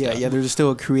pictures and stuff. Yeah. There's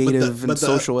still a creative and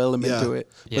social element to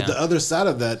it. But the other side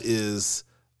of that is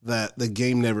that the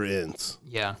game never ends.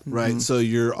 Yeah. Right. So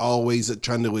you're always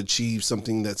trying to achieve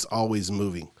something that's always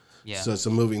moving. Yeah. So it's a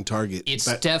moving target. It's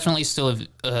definitely still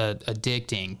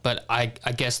addicting, but I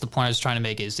guess the point I was trying to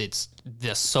make is it's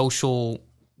the social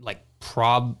like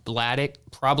problematic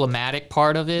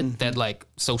part of it that like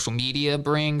social media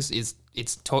brings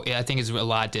I think is a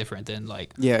lot different than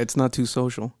like it's not too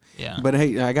social. Yeah. But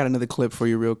hey, I got another clip for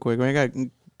you real quick. I got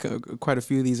quite a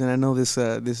few of these, and I know this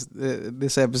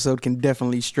episode can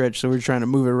definitely stretch, so we're trying to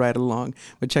move it right along.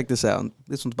 But check this out.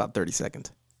 This one's about 30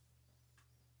 seconds.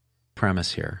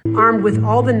 Premise here. Armed with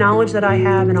all the knowledge that I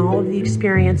have and all of the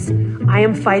experience, I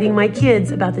am fighting my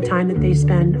kids about the time that they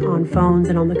spend on phones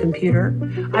and on the computer.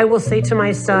 I will say to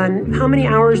my son, how many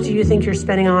hours do you think you're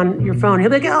spending on your phone? He'll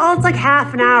be like, oh, it's like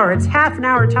half an hour. It's half an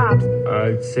hour tops.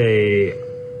 I'd say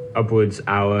upwards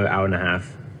hour and a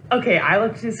half. Okay, I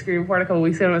looked at his screen report a couple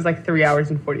weeks ago and it was like 3 hours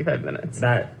and 45 minutes.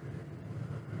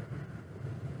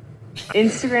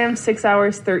 Instagram, 6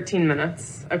 hours, 13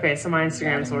 minutes. Okay, so my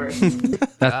Instagram's worse.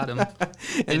 Got him.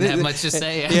 Didn't have much to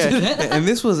say after that. And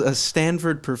this was a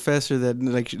Stanford professor that,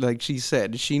 like she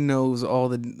said, she knows all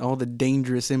the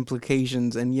dangerous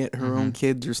implications, and yet her own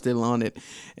kids are still on it.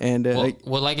 And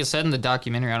well, like I said in the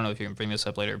documentary, I don't know if you can bring this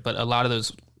up later, but a lot of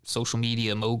those social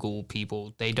media mogul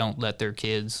people, they don't let their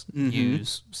kids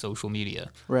use social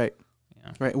media. Right.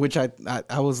 Yeah. Right. Which I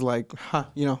was like,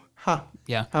 yeah.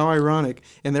 How ironic.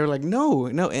 And they're like, no.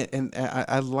 And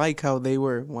I like how they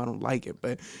were, well, I don't like it,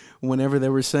 but whenever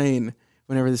they're saying,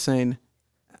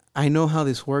 I know how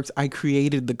this works. I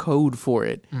created the code for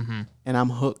it and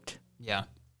I'm hooked. Yeah.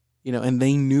 And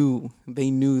they knew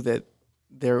that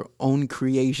their own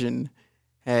creation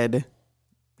had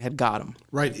got them.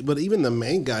 Right. But even the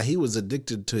main guy, he was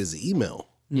addicted to his email.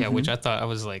 Yeah, which I thought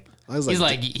he's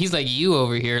like you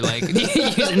over here, like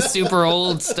using super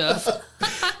old stuff.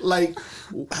 Like,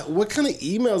 what kind of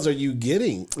emails are you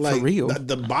getting? Like, for real.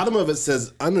 The bottom of it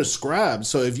says unsubscribe.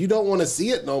 So if you don't want to see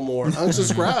it no more,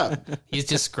 unsubscribe. He's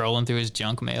just scrolling through his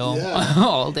junk mail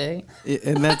all day.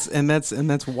 And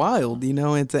that's wild,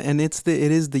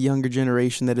 it is the younger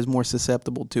generation that is more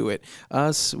susceptible to it.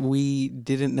 Us, we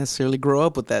didn't necessarily grow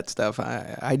up with that stuff.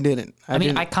 I didn't.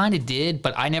 I kind of did,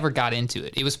 but I never got into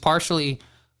it. It was partially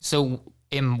so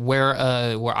in where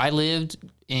I lived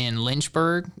in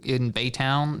Lynchburg in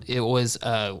Baytown. It was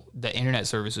the internet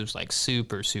service was like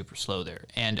super super slow there,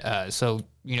 and so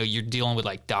you're dealing with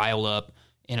like dial up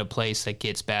in a place that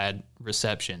gets bad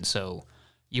reception. So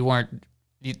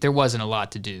there wasn't a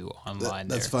lot to do online.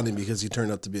 That's funny because he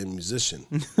turned out to be a musician.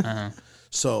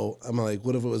 So I'm like,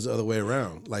 what if it was the other way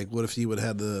around? Like, what if he would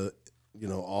have the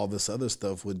all this other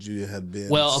stuff, would you have been?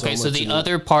 Well, okay, so the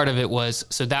other part of it was,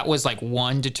 so that was like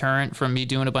one deterrent from me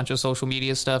doing a bunch of social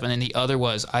media stuff. And then the other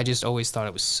was, I just always thought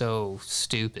it was so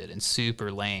stupid and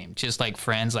super lame. Just like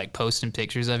friends like posting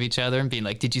pictures of each other and being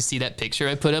like, did you see that picture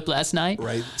I put up last night?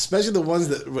 Right. Especially the ones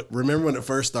that, remember when it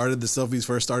first started, the selfies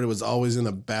first started, was always in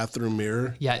a bathroom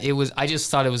mirror. Yeah, I just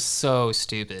thought it was so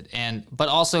stupid. But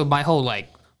also my whole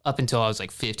up until I was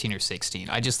like 15 or 16,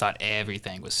 I just thought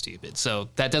everything was stupid. So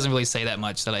that doesn't really say that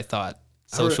much that I thought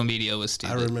social media was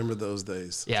stupid. I remember those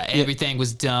days. Yeah, everything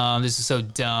was dumb. This is so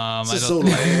dumb. This is so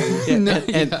lame.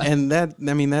 And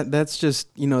that's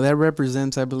just, that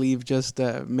represents, I believe, just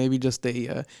maybe just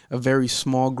a very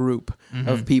small group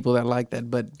of people that like that.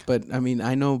 But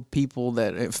I know people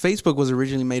that Facebook was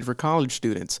originally made for college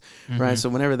students, right? So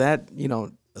whenever that,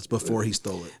 that's before he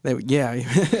stole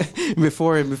it.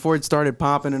 Before it started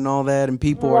popping and all that, and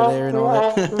people were there and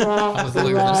all that.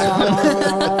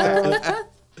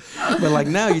 But like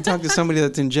now, you talk to somebody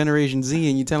that's in Generation Z,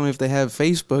 and you tell them if they have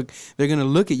Facebook, they're gonna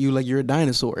look at you like you're a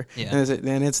dinosaur. Yeah.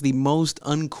 And it's the most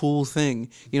uncool thing.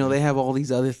 They have all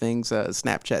these other things,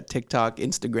 Snapchat, TikTok,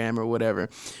 Instagram, or whatever.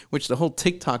 Which the whole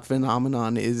TikTok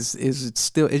phenomenon is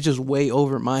still, it's just way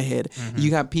over my head.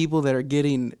 You got people that are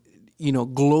getting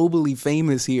globally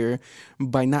famous here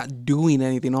by not doing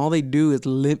anything. All they do is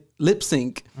lip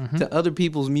sync to other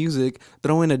people's music,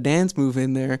 throw in a dance move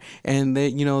in there, and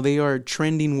they are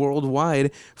trending worldwide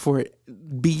for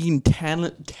being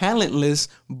talentless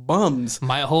bums.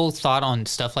 My whole thought on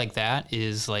stuff like that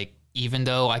is like, even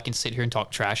though I can sit here and talk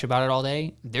trash about it all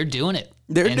day, they're doing it.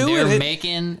 They're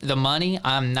making the money.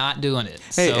 I'm not doing it.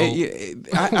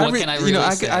 What can I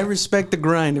really say? I respect the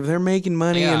grind. If they're making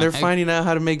money and they're finding out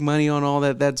how to make money on all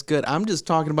that, that's good. I'm just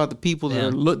talking about the people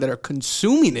that are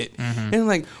consuming it. And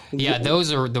like,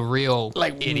 those are the real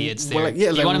idiots. There.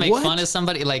 You want to make fun of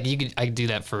somebody? Like I could do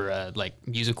that for like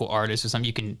musical artists or something.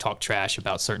 You can talk trash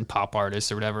about certain pop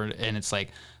artists or whatever, and it's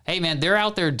like, hey man, they're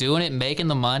out there doing it, making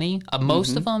the money.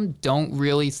 Most of them don't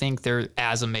really think they're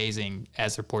as amazing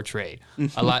as they're portrayed.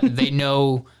 A lot, they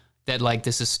know that like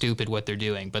this is stupid what they're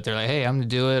doing, but they're like, hey, I'm gonna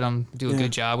do it. I'm gonna do a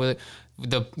good job with it.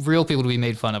 The real people to be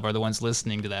made fun of are the ones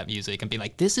listening to that music and be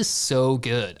like, this is so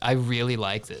good. I really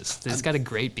like this. It's got a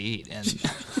great beat. And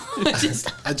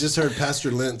I just heard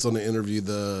Pastor Lentz on the interview,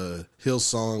 the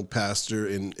Hillsong pastor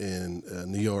in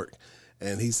New York,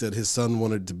 and he said his son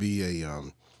wanted to be a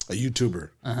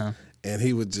YouTuber. And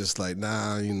he was just like,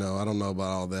 nah, I don't know about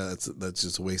all that. That's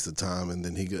just a waste of time. And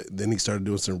then he started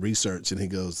doing some research, and he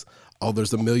goes, oh,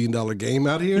 there's $1 million game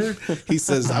out here? He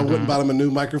says, I wouldn't buy him a new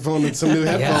microphone and some new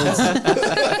headphones.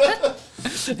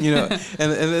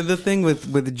 And the thing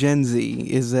with Gen Z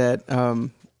is that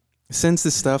since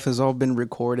this stuff has all been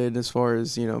recorded as far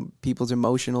as, people's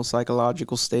emotional,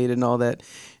 psychological state and all that,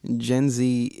 Gen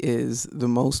Z is the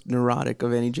most neurotic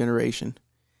of any generation.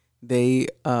 They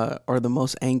are the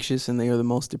most anxious and they are the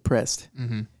most depressed.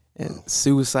 And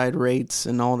suicide rates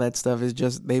and all that stuff they've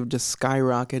just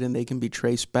skyrocketed, and they can be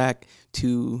traced back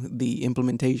to the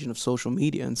implementation of social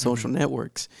media and social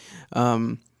networks.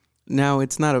 Now,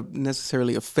 it's not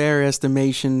necessarily a fair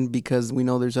estimation because we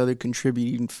know there's other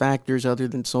contributing factors other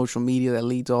than social media that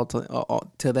leads all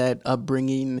to that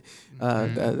upbringing,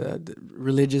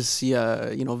 religious,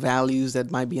 values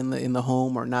that might be in the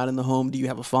home or not in the home. Do you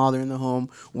have a father in the home?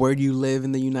 Where do you live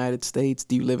in the United States?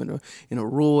 Do you live in a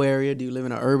rural area? Do you live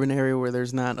in an urban area where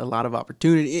there's not a lot of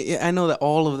opportunity? I know that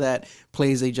all of that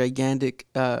plays a gigantic.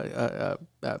 They're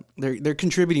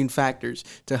contributing factors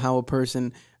to how a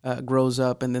person grows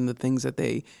up, and then the things that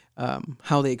they,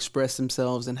 how they express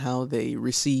themselves and how they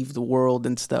receive the world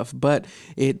and stuff. But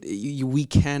we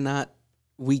cannot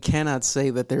say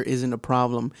that there isn't a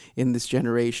problem in this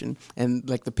generation. And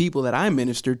like the people that I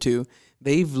minister to,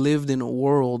 they've lived in a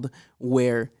world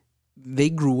where they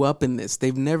grew up in this.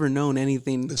 They've never known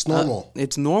anything. It's normal.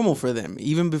 It's normal for them.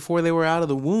 Even before they were out of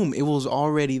the womb, it was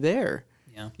already there.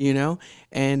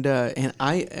 And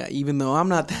I, even though I'm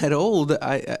not that old,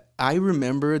 I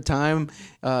remember a time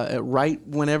right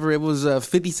whenever it was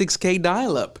 56K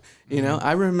dial-up.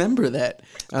 I remember that.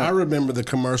 I remember the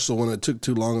commercial when it took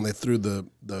too long and they threw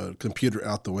the computer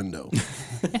out the window.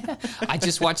 I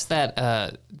just watched that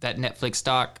Netflix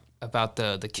doc about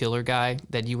the killer guy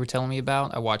that you were telling me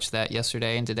about. I watched that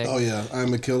yesterday and today. Oh yeah,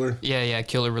 I'm a Killer. Yeah,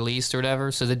 Killer Released or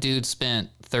whatever. So the dude spent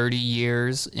 30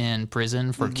 years in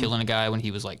prison for killing a guy when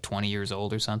he was like 20 years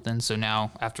old or something. So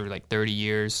now after like 30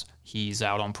 years, he's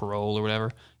out on parole or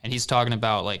whatever. And he's talking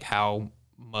about like how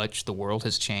much the world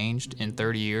has changed in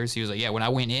 30 years. He was like, yeah, when I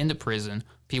went into prison,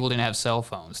 people didn't have cell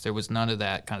phones. There was none of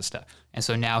that kind of stuff. And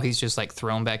so now he's just like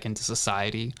thrown back into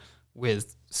society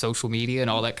with social media and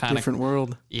all that kind different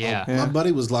world. Yeah. My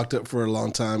buddy was locked up for a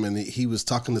long time, and he was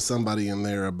talking to somebody in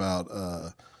there about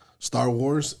Star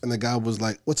Wars, and the guy was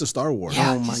like, "What's a Star Wars?"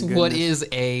 Yeah, oh my goodness. What is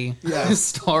a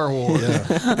Star Wars?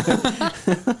 Yeah.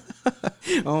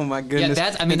 Oh my goodness.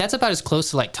 Yeah, that's about as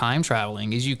close to like time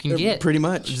traveling as you can get. Pretty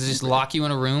much. Just lock you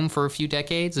in a room for a few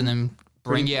decades and then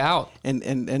bring you out. And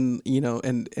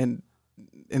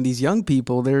these young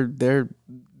people,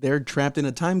 they're trapped in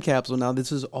a time capsule now.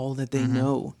 This is all that they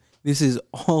know. This is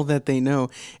all that they know,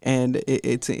 and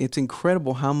it's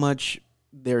incredible how much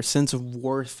their sense of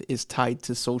worth is tied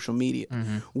to social media.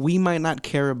 We might not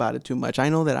care about it too much. I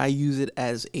know that I use it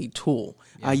as a tool.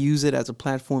 Yeah. I use it as a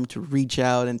platform to reach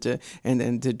out and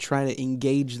to try to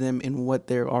engage them in what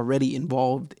they're already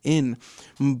involved in.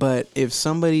 But if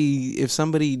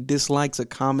somebody dislikes a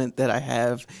comment that I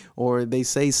have, or they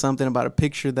say something about a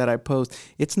picture that I post,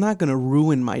 it's not going to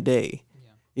ruin my day,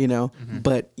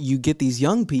 But you get these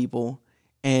young people,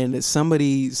 and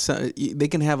they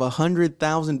can have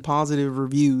 100,000 positive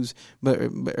reviews, but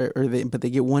they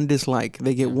get one dislike,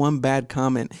 they get one bad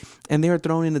comment, and they are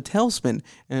thrown in a tailspin.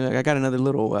 And I got another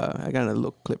little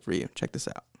clip for you. Check this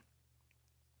out.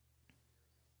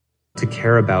 To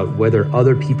care about whether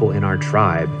other people in our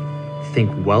tribe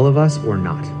think well of us or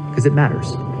not, because it matters.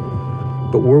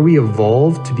 But were we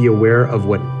evolved to be aware of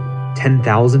what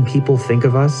 10,000 people think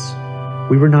of us?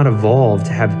 We were not evolved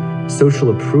to have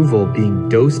social approval being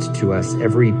dosed to us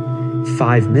every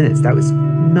 5 minutes. That was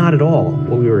not at all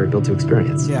what we were built to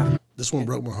experience. Yeah. This one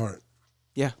broke my heart.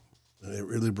 Yeah. It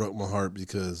really broke my heart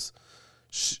because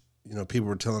people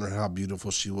were telling her how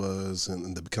beautiful she was,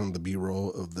 and the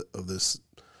B-roll of this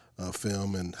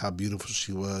film, and how beautiful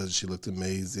she was. She looked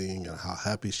amazing, and how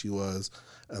happy she was.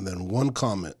 And then one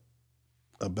comment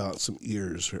about some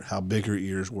ears, or how big her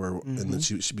ears were, and then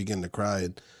she began to cry,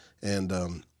 and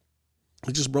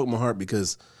it just broke my heart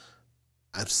because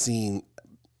I've seen,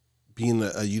 being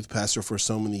a youth pastor for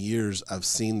so many years, I've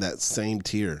seen that same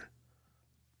tear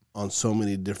on so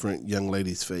many different young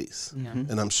ladies' face,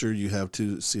 and I'm sure you have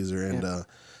too, Caesar. And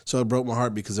so it broke my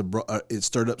heart because it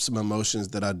stirred up some emotions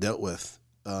that I dealt with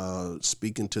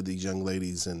speaking to these young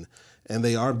ladies, and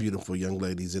they are beautiful young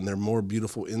ladies, and they're more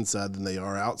beautiful inside than they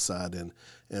are outside.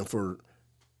 And for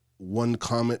one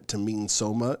comment to mean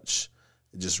so much,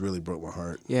 it just really broke my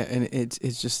heart. Yeah, and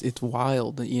it's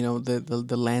wild,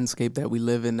 the landscape that we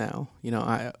live in now.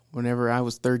 Whenever I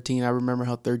was 13, I remember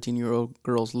how 13-year-old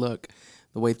girls look.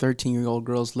 The way 13-year-old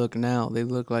girls look now, they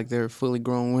look like they're fully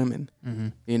grown women.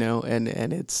 And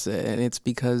it's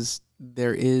because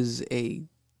there is a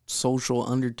social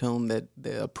undertone, that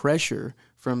a pressure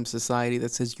from society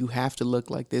that says you have to look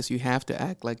like this, you have to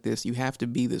act like this, you have to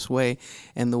be this way.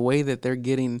 And the way that they're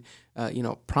getting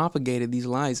propagated these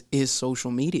lies is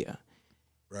social media.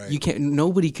 Right.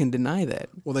 Nobody can deny that.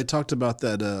 Well, they talked about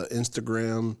that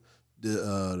Instagram,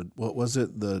 what was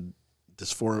it? The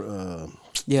dysphoria.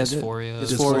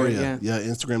 Dysphoria. Yeah,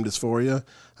 Instagram dysphoria.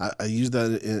 I used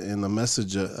that in a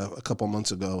message a couple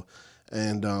months ago.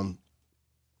 And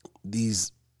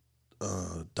these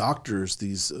doctors,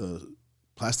 these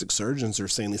plastic surgeons are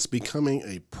saying it's becoming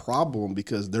a problem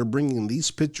because they're bringing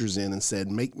these pictures in and said,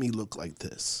 make me look like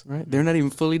this. Right. They're not even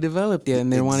fully developed yet,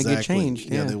 and they want to get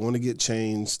changed. Yeah, they want to get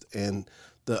changed. And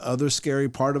the other scary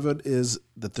part of it is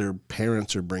that their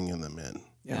parents are bringing them in.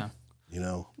 Yeah.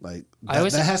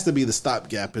 That has to be the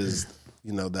stopgap, is,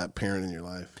 that parent in your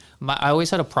life. I always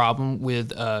had a problem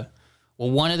with,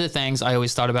 one of the things I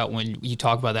always thought about when you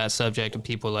talk about that subject of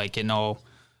people like getting all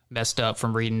messed up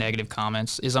from reading negative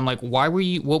comments is I'm like, what were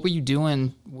you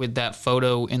doing with that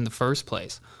photo in the first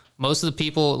place? Most of the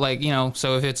people,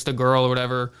 so if it's the girl or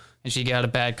whatever and she got a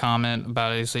bad comment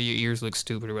about it, say your ears look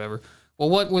stupid or whatever. Well,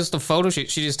 what was the photo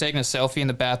shoot? She just taking a selfie in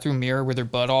the bathroom mirror with her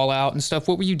butt all out and stuff.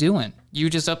 What were you doing? You were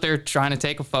just up there trying to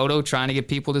take a photo, trying to get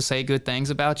people to say good things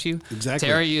about you. Exactly.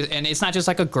 Terry, and it's not just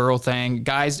like a girl thing.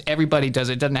 Guys, everybody does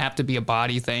it. It doesn't have to be a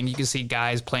body thing. You can see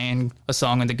guys playing a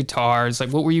song on the guitar. It's like,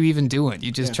 what were you even doing? You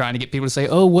just trying to get people to say,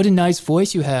 oh, what a nice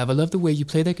voice you have. I love the way you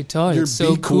play that guitar. Your it's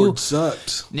so B cool. chord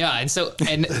sucked. Yeah,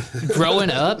 and growing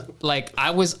up,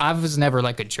 I was never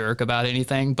like a jerk about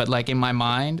anything, but like in my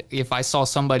mind, if I saw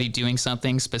somebody doing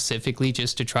something specifically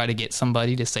just to try to get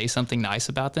somebody to say something nice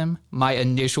about them, my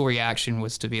initial reaction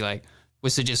was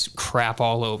to just crap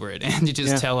all over it and to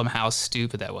just tell them how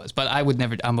stupid that was. But I would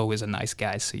never. I'm always a nice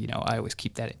guy, so I always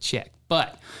keep that in check.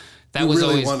 But that was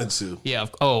really always wanted to. Yeah.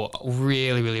 Oh,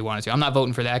 really, really wanted to. I'm not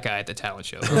voting for that guy at the talent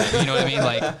show. Right? You know what I mean?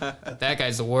 Like that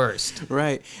guy's the worst.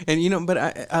 Right. And but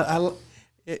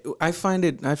I find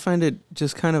it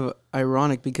just kind of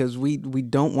ironic because we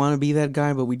don't want to be that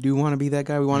guy, but we do want to be that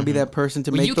guy. We want to be that person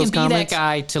to make those comments. You can be that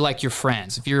guy to like your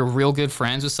friends. If you're real good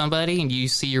friends with somebody and you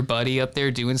see your buddy up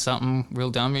there doing something real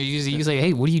dumb, you say,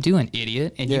 hey, what are you doing,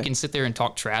 idiot? And you can sit there and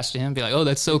talk trash to him, be like, oh,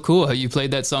 that's so cool how you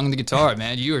played that song on the guitar,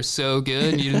 man. You are so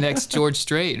good. And you're the next George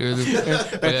Strait or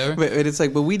whatever. But it's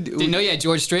like, but didn't know you had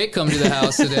George Strait come to the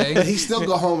house today. But he still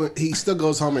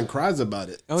goes home and cries about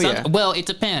it. Oh, yeah. Well, it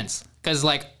depends. Because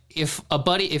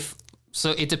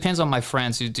so it depends on my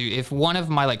friends who do. If one of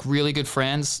my like really good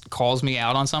friends calls me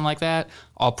out on something like that,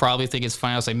 I'll probably think it's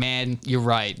funny. I'll say, man, you're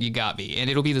right. You got me. And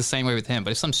it'll be the same way with him.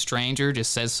 But if some stranger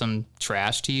just says some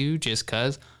trash to you just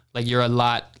because, like you're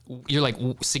like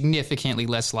significantly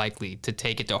less likely to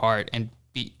take it to heart and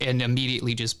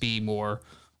immediately just be more,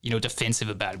 defensive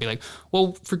about it. Be like,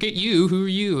 well, forget you. Who are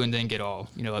you? And then get all,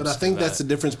 But I think that's the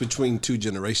difference between two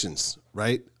generations,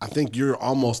 right? I think you're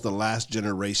almost the last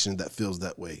generation that feels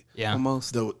that way. Yeah.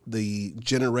 Almost. The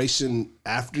generation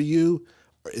after you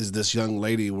is this young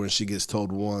lady when she gets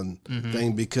told one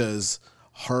thing because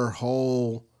her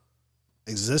whole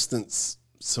existence,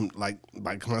 like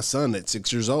my son at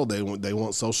 6 years old, they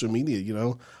want social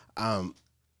media,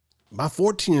 my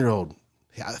 14-year-old,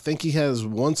 I think he has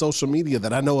one social media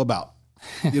that I know about.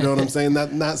 You know what I'm saying?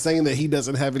 Not saying that he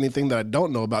doesn't have anything that I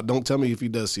don't know about. Don't tell me if he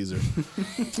does, Caesar.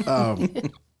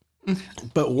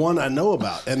 But one I know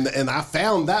about, and I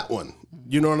found that one.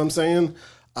 You know what I'm saying?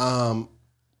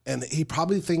 And he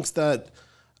probably thinks that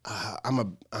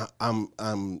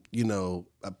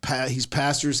he's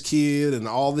pastor's kid and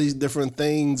all these different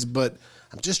things. But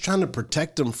I'm just trying to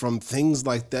protect him from things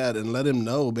like that and let him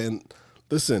know, man.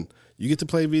 Listen. You get to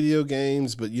play video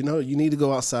games, but you need to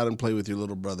go outside and play with your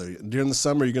little brother. During the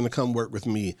summer, you're going to come work with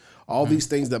me. All these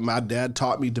things that my dad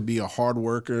taught me to be a hard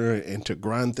worker and to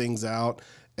grind things out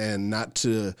and not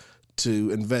to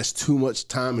invest too much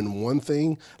time in one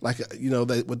thing. Like,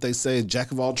 what they say,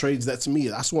 jack of all trades, that's me.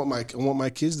 That's what I want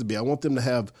my kids to be. I want them to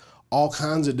have all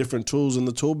kinds of different tools in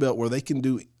the tool belt where they can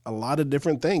do a lot of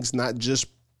different things, not just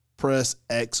press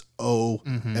X, O,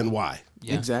 and Y.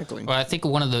 Yeah. Exactly. Well, I think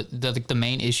one of the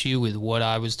main issue with what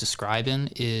I was describing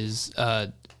is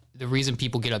the reason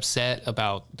people get upset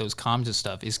about those comms and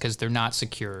stuff is because they're not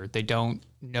secure. They don't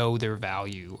know their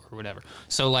value or whatever.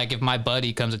 So like if my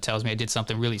buddy comes and tells me I did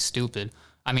something really stupid,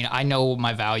 I mean, I know what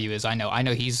my value is. I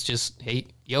know he's just, hey,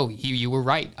 you were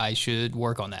right. I should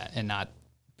work on that and not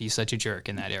be such a jerk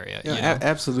in that area. Yeah, you know?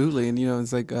 Absolutely. And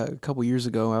it's like a couple years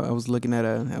ago, I was looking at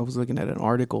an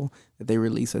article that they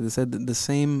released that said that the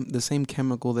same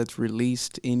chemical that's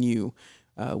released in you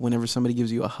whenever somebody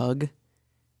gives you a hug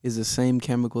is the same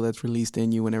chemical that's released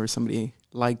in you whenever somebody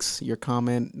likes your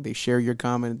comment, they share your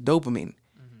comment. Dopamine,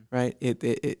 right?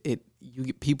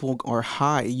 People are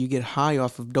high. You get high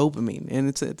off of dopamine, and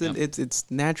it's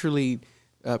naturally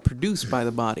produced by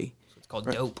the body. So it's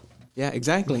called dope. Yeah,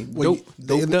 exactly.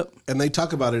 Doped up. And they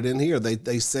talk about it in here.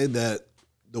 They say that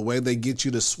the way they get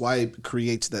you to swipe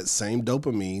creates that same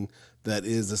dopamine that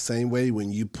is the same way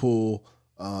when you pull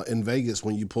in Vegas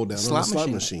when you pull down on a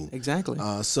slot machine. Exactly.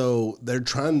 So they're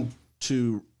trying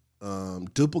to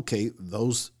duplicate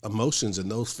those emotions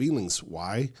and those feelings.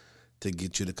 Why? To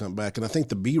get you to come back. And I think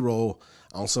the B-roll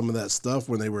on some of that stuff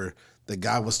when the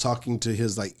guy was talking to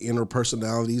his like inner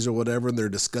personalities or whatever, and they're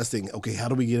discussing, okay, how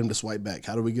do we get him to swipe back?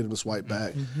 How do we get him to swipe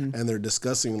back? And they're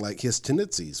discussing like his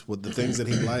tendencies with the things that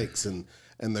he likes and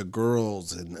the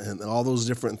girls and all those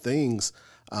different things.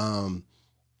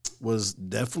 Was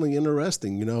definitely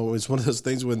interesting. It's one of those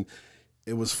things when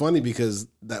it was funny because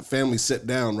that family sat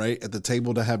down right at the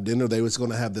table to have dinner. They was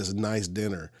going to have this nice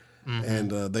dinner.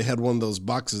 And they had one of those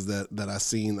boxes that I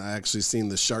seen. I actually seen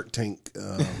the Shark Tank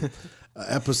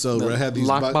episode where I had these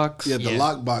lockbox. The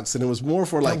lockbox, and it was more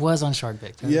for like that was on Shark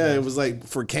Tank. Yeah, it was like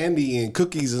for candy and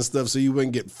cookies and stuff, so you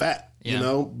wouldn't get fat.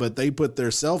 But they put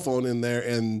their cell phone in there,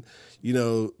 and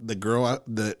the girl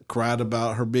that cried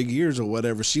about her big ears or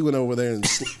whatever, she went over there and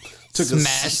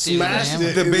smashed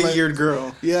it. The big-eared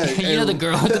girl. Yeah, the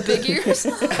girl with the big ears,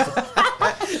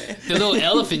 the little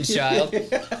elephant child.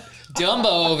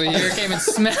 Dumbo over here came and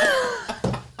smashed.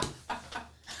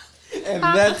 And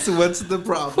that's what's the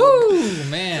problem. Woo,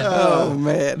 man. Oh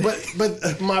man.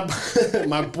 But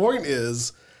my point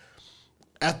is,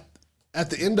 at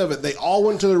the end of it, they all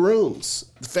went to their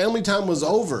rooms. The family time was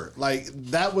over. Like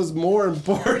that was more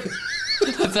important.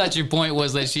 I thought your point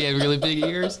was that she had really big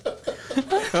ears.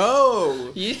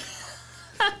 Oh. Yeah.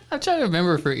 I'm trying to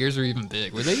remember if her ears were even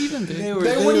big. Were they even big? They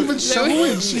weren't even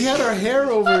showing. She had her hair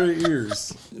over her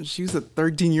ears. She's a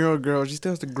 13-year-old girl. She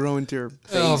still has to grow into her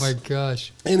face. Oh my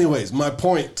gosh. Anyways, my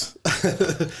point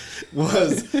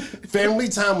was family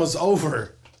time was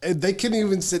over. And they couldn't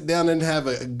even sit down and have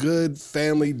a good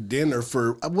family dinner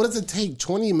for, what does it take,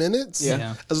 20 minutes?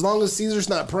 Yeah. As long as Caesar's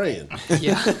not praying.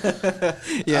 Yeah.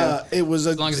 Yeah. It was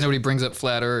as long as nobody brings up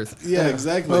flat Earth. Yeah,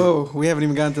 exactly. Oh, we haven't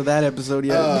even gotten to that episode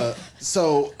yet.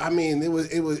 So, I mean, it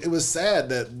was sad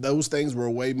that those things were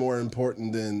way more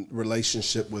important than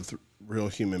relationship with real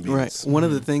human beings. Right. One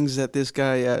of the things that this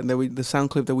guy, the sound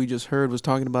clip that we just heard was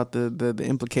talking about the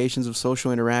implications of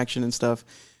social interaction and stuff.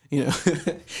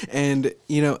 And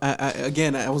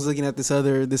I was looking at this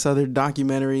other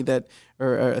documentary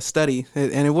or a study,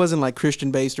 and it wasn't like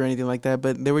Christian based or anything like that,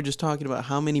 but they were just talking about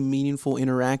how many meaningful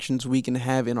interactions we can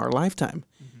have in our lifetime,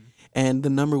 and the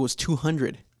number was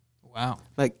 200. Wow.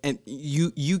 Like, and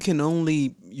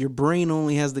your brain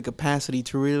only has the capacity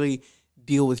to really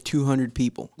deal with 200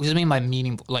 people. What does it mean by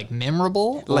meaningful? Like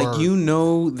memorable? Like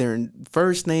their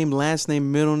first name, last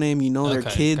name, middle name, their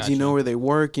kids, gotcha. Where they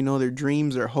work, their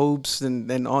dreams, their hopes,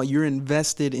 and all. You're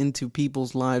invested into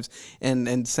people's lives,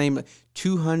 and same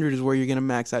 200 is where you're gonna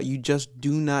max out. You just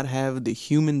do not have the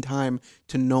human time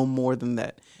to know more than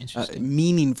that.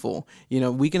 Meaningful.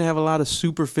 We can have a lot of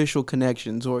superficial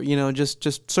connections or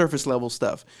just surface level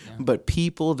stuff, but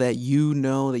people that that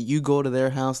you go to their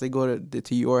house, they go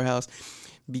to your house.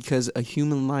 Because a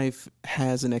human life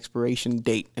has an expiration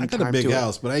date. And I got a big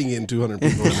house, but I ain't getting 200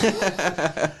 people.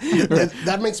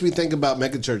 That makes me think about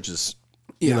mega churches.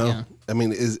 I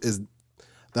mean, is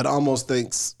that almost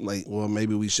thinks like, well,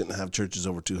 maybe we shouldn't have churches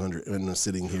over 200 and they're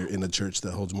sitting here in a church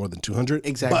that holds more than 200.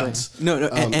 Exactly.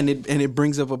 But, and it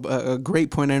brings up a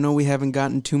great point. I know we haven't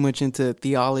gotten too much into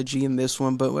theology in this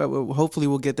one, but hopefully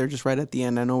we'll get there just right at the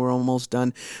end. I know we're almost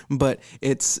done, but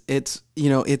it's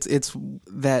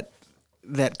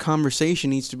that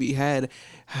conversation needs to be had.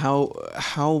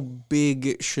 How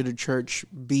big should a church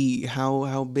be?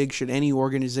 How big should any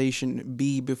organization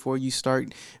be before you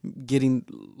start getting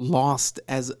lost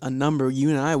as a number? You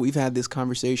and I, we've had this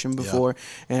conversation before,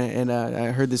 and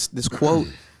I heard this quote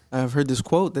I've heard this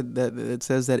quote that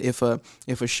says that if a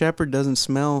shepherd doesn't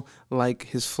smell like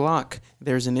his flock,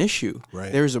 there's an issue. Right.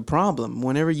 There's a problem.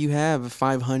 Whenever you have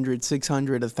 500,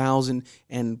 600, 1,000,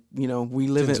 and we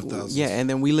live Tens of thousands. and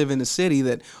then we live in a city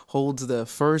that holds the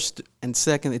first and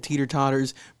second, the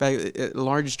teeter-totters,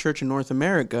 largest church in North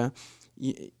America.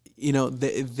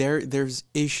 There's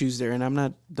issues there,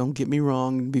 and don't get me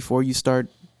wrong. Before you start.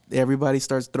 Everybody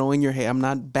starts throwing your hay. I'm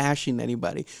not bashing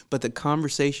anybody, but the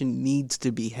conversation needs to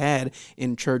be had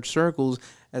in church circles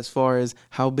as far as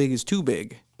how big is too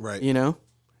big. Right. And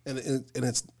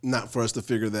it's not for us to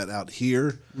figure that out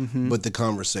here, but the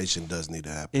conversation does need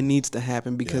to happen. It needs to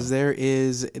happen because there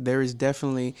is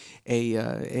definitely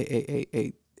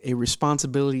a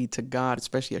responsibility to God,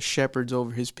 especially as shepherds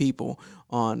over his people,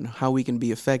 on how we can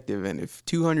be effective. And if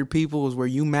 200 people is where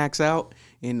you max out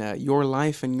in your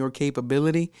life and your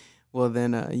capability, well,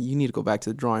 then you need to go back to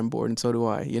the drawing board, and so do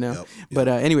I, Yep. But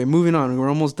anyway, moving on. We're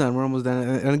almost done.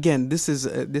 And again, this is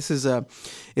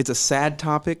it's a sad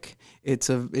topic. It's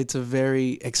a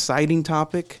very exciting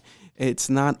topic. It's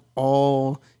not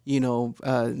all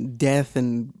death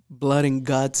and blood and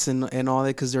guts and all that,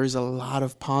 because there's a lot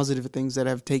of positive things that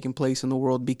have taken place in the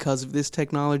world because of this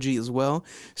technology as well.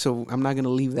 So I'm not going to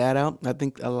leave that out. I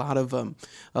think a lot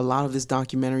of this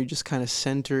documentary just kind of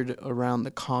centered around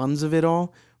the cons of it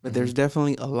all, but there's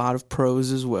definitely a lot of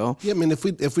pros as well. Yeah, I mean, if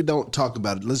we don't talk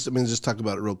about it, let's just talk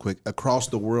about it real quick. Across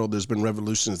the world, there's been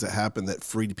revolutions that happened that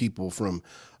freed people from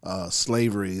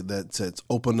slavery, that's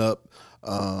opened up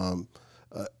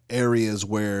areas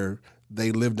where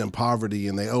they lived in poverty,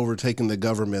 and they overtaken the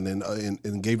government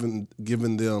and given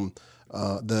them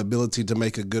the ability to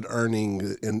make a good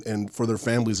earning and for their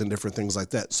families and different things like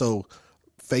that. So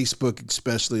Facebook,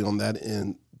 especially on that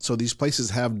end. So these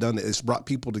places have done it. It's brought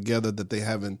people together that they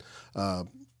haven't,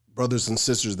 brothers and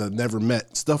sisters that never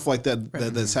met, stuff like that,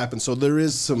 that's happened. So there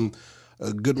is some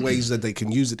good ways that they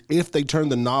can use it if they turn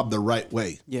the knob the right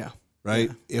way. Yeah.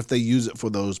 Right. Yeah. If they use it for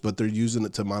those, but they're using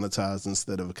it to monetize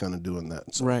instead of kind of doing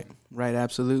that. So. Right.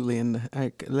 Absolutely. And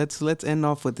let's end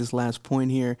off with this last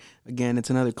point here. Again, it's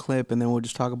another clip, and then we'll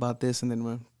just talk about this, and then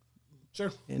we'll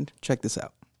and check this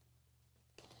out.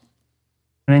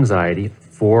 Anxiety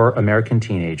for American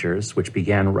teenagers, which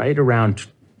began right around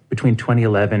between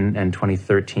 2011 and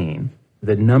 2013.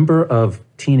 The number of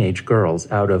teenage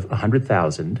girls out of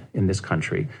 100,000 in this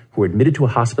country who are admitted to a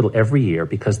hospital every year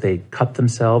because they cut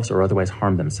themselves or otherwise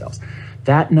harm themselves.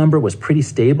 That number was pretty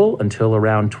stable until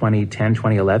around 2010,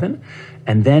 2011,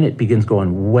 and then it begins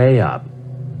going way up.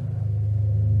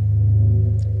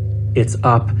 It's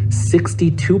up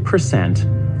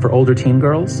 62% for older teen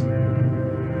girls.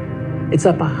 It's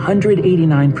up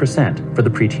 189% for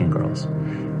the preteen girls.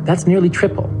 That's nearly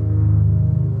triple.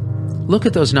 Look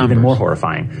at those numbers. Even more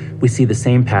horrifying, we see the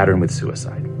same pattern with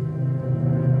suicide.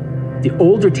 The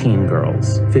older teen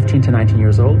girls, 15 to 19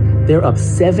 years old, they're up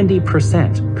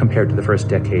 70% compared to the first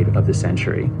decade of the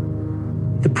century.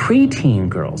 The preteen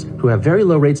girls, who have very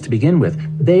low rates to begin with,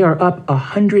 they are up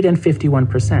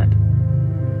 151%.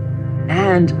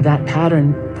 And that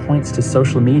pattern points to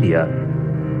social media.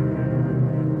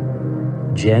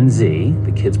 Gen Z,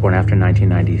 the kids born after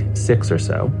 1996 or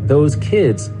so, those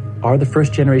kids are the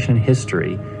first generation in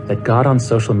history that got on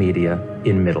social media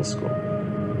in middle school.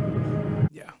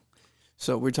 Yeah.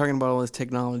 So we're talking about all this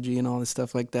technology and all this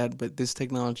stuff like that, but this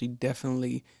technology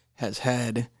definitely has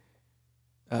had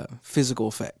physical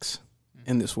effects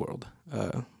in this world.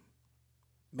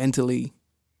 Mentally,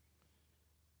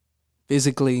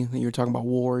 physically, you're talking about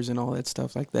wars and all that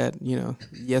stuff like that.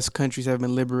 Yes, countries have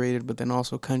been liberated, but then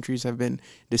also countries have been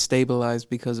destabilized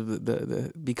because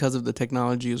of the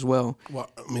technology as well. Well,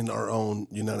 I mean, our own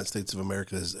United States of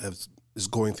America is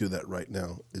going through that right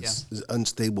now. It's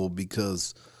unstable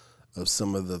because of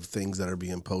some of the things that are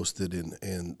being posted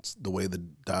and the way the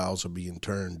dials are being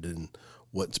turned and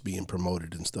what's being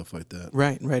promoted and stuff like that.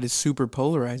 Right. It's super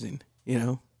polarizing.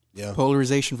 Yeah.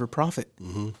 Polarization for profit.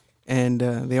 Mm-hmm. And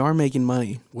they are making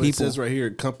money. What it says right here,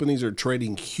 companies are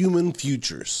trading human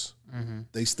futures. Mm-hmm.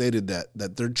 They stated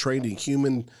that they're trading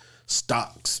human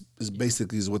stocks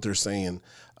is what they're saying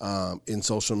in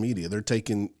social media. They're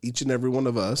taking each and every one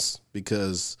of us,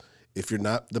 because if you're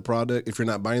not the product, if you're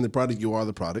not buying the product, you are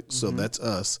the product. Mm-hmm. So that's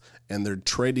us. And they're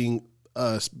trading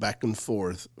us back and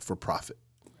forth for profit.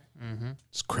 Mm-hmm.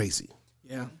 It's crazy.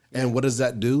 Yeah. And what does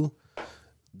that do?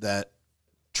 That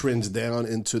trends down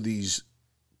into these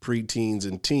preteens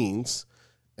and teens,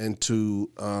 and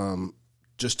to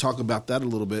just talk about that a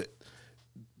little bit.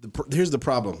 Here's the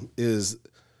problem: is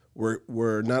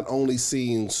we're not only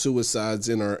seeing suicides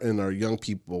in our young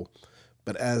people,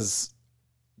 but as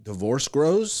divorce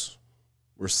grows,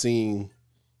 we're seeing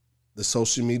the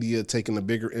social media taking a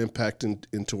bigger impact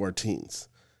into our teens.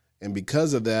 And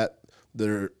because of that,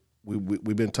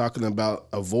 we've been talking about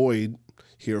a void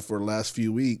here for the last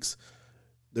few weeks.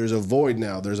 There's a void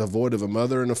now. There's a void of a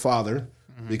mother and a father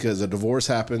because a divorce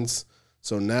happens.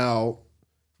 So now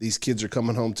these kids are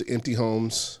coming home to empty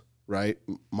homes, right?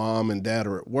 Mom and dad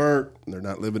are at work. They're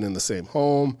not living in the same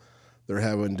home. They're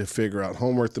having to figure out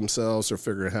homework themselves or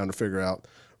figure out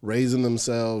raising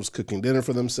themselves, cooking dinner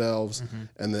for themselves,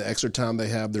 and the extra time they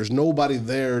have. There's nobody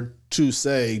there to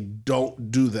say,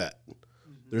 don't do that.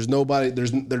 There's nobody,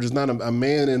 there's not a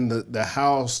man in the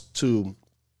house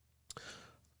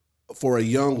for a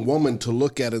young woman to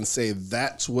look at and say,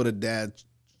 that's what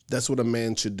a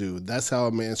man should do. That's how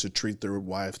a man should treat their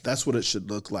wife. That's what it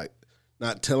should look like.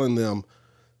 Not telling them,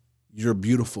 you're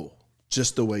beautiful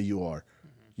just the way you are.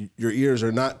 Your ears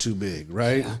are not too big,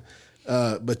 right? Yeah.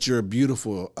 But you're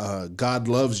beautiful. God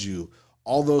loves you.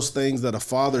 All those things that a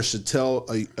father should tell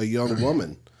a young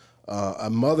woman. A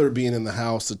mother being in the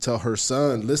house to tell her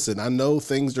son, listen, I know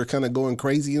things are kind of going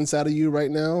crazy inside of you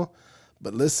right now,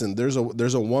 but listen, there's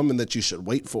a woman that you should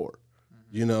wait for,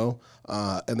 you know?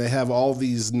 And they have all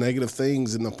these negative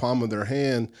things in the palm of their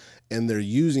hand, and they're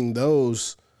using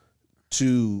those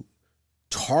to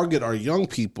target our young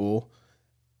people,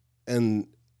 and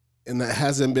that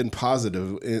hasn't been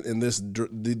positive. And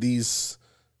these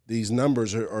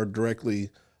numbers are directly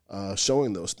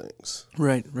showing those things.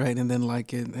 Right. And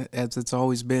then as it's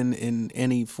always been in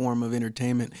any form of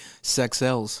entertainment, sex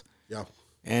sells. Yeah.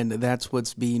 And that's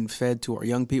what's being fed to our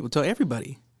young people, to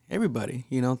everybody,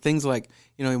 you know, things like,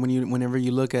 you know, whenever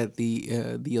you look at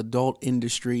the adult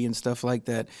industry and stuff like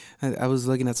that. I was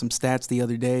looking at some stats the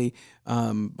other day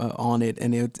on it,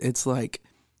 and it's like,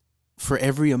 for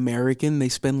every American, they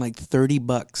spend like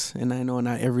 $30. And I know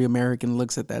not every American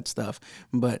looks at that stuff,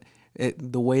 but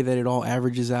the way that it all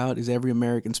averages out is every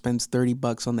American spends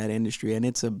 $30 on that industry, and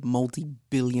it's a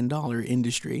multi-billion-dollar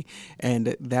industry.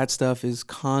 And that stuff is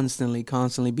constantly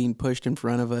being pushed in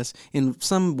front of us in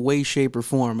some way, shape, or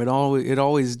form. It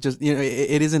always just, you know,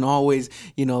 it isn't always,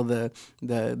 you know,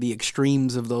 the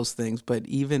extremes of those things, but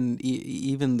even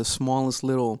the smallest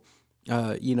little,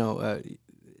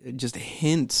 just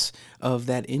hints of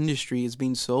that industry is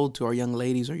being sold to our young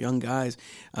ladies or young guys.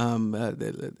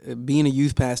 Being a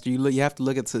youth pastor, you have to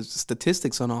look at the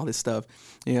statistics on all this stuff.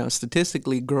 You know,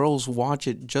 statistically, girls watch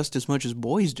it just as much as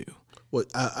boys do. Well,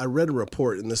 I read a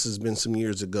report, and this has been some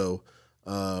years ago,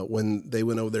 when they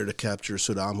went over there to capture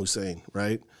Saddam Hussein,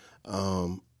 right?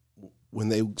 When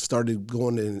they started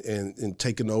going and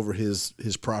taking over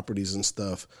his properties and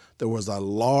stuff, there was a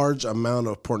large amount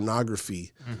of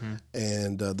pornography.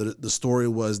 And the story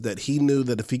was that he knew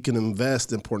that if he can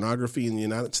invest in pornography in the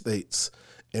United States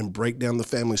and break down the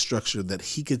family structure, that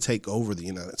he could take over the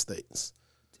United States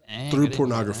through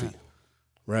pornography,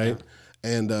 right? Yeah.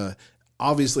 And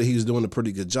obviously he was doing a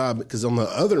pretty good job, because on the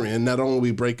other end, not only are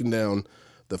we breaking down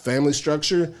the family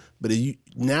structure, but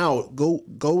now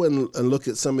go and look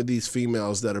at some of these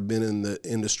females that have been in the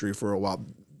industry for a while.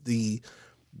 The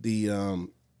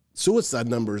suicide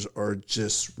numbers are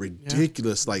just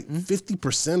ridiculous. Yeah. Like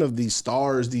 50% of these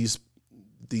stars, these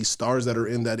stars that are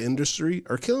in that industry,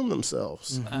 are killing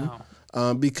themselves.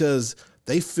 Wow. Because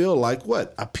they feel like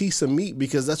a piece of meat,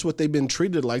 because that's what they've been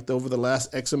treated like over the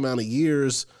last X amount of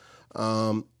years,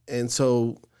 and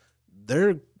so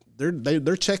they're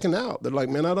checking out. They're like,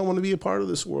 man, I don't want to be a part of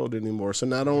this world anymore. So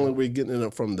not only are we getting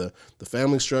it from the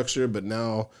family structure, but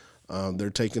now they're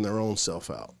taking their own self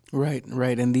out. Right.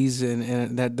 And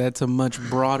that's a much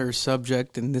broader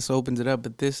subject, and this opens it up.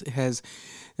 But this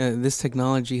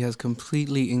technology has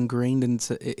completely ingrained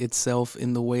itself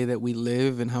in the way that we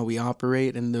live and how we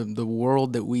operate and the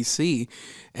world that we see.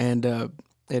 And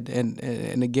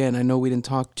again, I know we didn't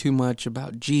talk too much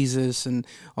about Jesus and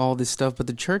all this stuff, but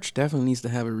the church definitely needs to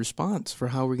have a response for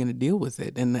how we're going to deal with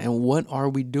it. And what are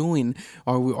we doing?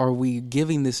 Are we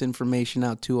giving this information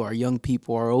out to our young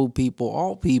people, our old people,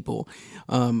 all people?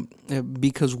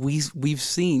 Because we've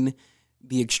seen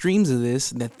the extremes of this,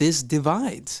 that this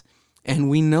divides. And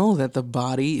we know that the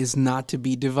body is not to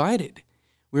be divided.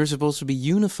 We're supposed to be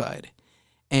unified.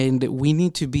 And we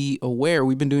need to be aware.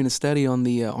 We've been doing a study on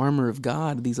the armor of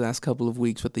God these last couple of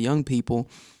weeks with the young people,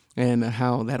 and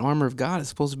how that armor of God is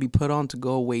supposed to be put on to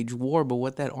go wage war, but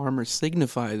what that armor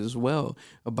signifies as well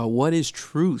about what is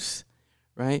truth,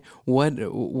 right? What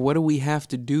do we have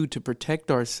to do to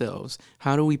protect ourselves?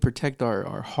 How do we protect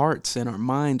our hearts and our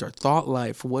minds, our thought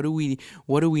life? What do we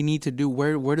need to do?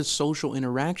 Where does social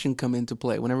interaction come into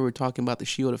play? Whenever we're talking about the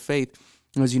shield of faith,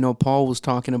 as you know, Paul was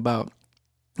talking about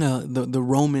the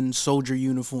Roman soldier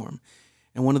uniform,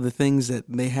 And one of the things that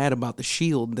they had about the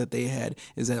shield that they had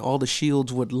is that all the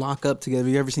shields would lock up together.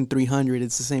 Have you ever seen 300?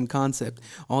 It's the same concept.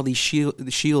 All these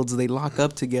shields, they lock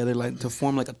up together like to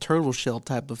form like a turtle shell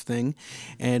type of thing.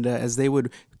 And as they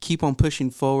would keep on pushing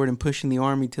forward and pushing the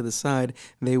army to the side,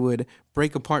 they would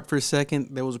break apart for a second.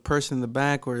 There was a person in the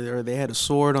back, or they had a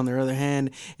sword on their other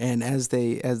hand. And as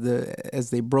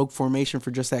they broke formation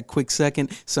for just that quick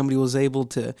second, somebody was able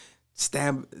to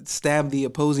stab the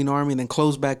opposing army and then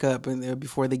close back up and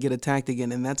before they get attacked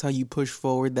again. And that's how you push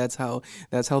forward. That's how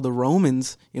the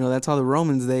Romans, and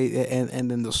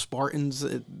then the Spartans,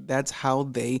 that's how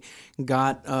they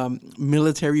got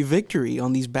military victory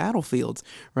on these battlefields,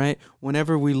 right?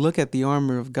 Whenever we look at the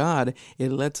armor of God,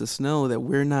 it lets us know that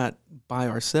we're not by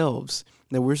ourselves,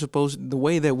 that the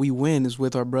way that we win is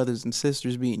with our brothers and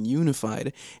sisters being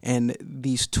unified. And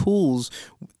these tools,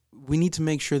 we need to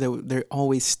make sure that they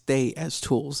always stay as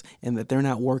tools and that they're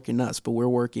not working us, but we're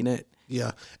working it.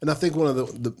 Yeah, and I think one of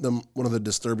the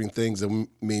disturbing things, and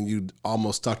me and you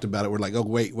almost talked about it. We're like, oh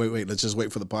wait, let's just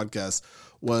wait for the podcast.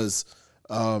 Was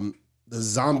the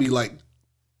zombie-like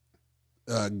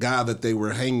guy that they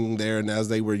were hanging there, and as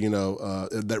they were,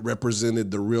 that represented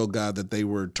the real God that they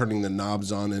were turning the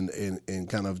knobs on and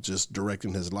kind of just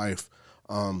directing his life,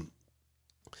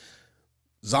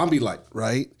 zombie-like,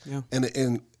 right? Yeah,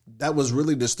 and that was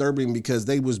really disturbing because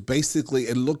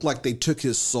it looked like they took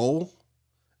his soul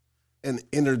and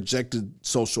interjected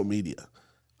social media.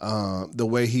 The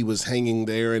way he was hanging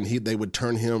there, and they would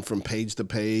turn him from page to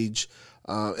page.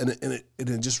 And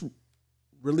it just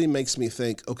really makes me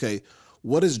think, okay,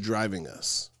 what is driving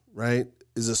us, right?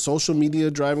 Is it social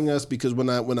media driving us? Because when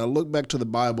I look back to the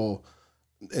Bible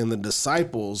and the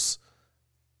disciples,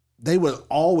 they were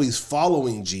always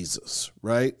following Jesus,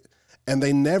 right? And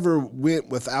they never went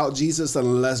without Jesus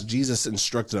unless Jesus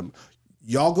instructed them.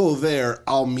 Y'all go there,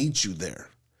 I'll meet you there.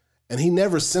 And he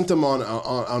never sent them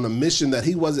on a mission that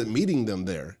he wasn't meeting them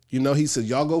there. He said,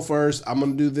 y'all go first, I'm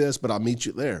going to do this, but I'll meet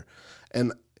you there.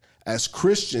 And as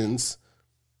Christians,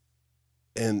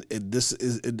 and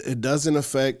it doesn't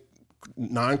affect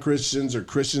non-Christians or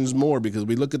Christians more, because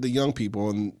we look at the young people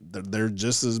and they're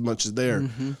just as much as there,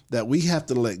 that we have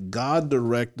to let God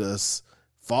direct us,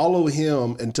 follow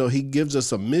him until he gives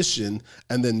us a mission,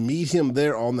 and then meet him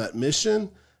there on that mission,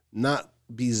 not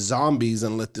be zombies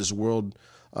and let this world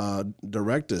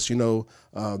direct us.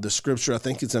 The scripture, I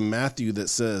think it's in Matthew, that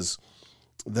says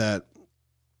that,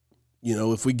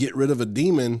 if we get rid of a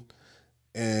demon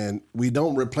and we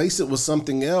don't replace it with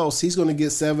something else, he's going to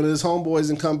get 7 of his homeboys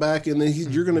and come back, and then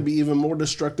you're going to be even more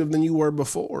destructive than you were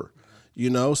before.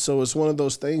 So it's one of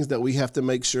those things that we have to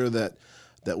make sure that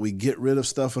we get rid of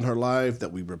stuff in her life,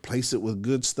 that we replace it with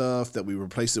good stuff, that we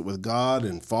replace it with God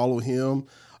and follow him,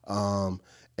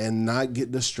 and not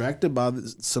get distracted by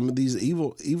some of these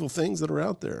evil things that are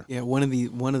out there. Yeah, one of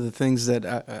the things that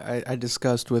I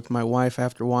discussed with my wife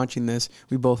after watching this,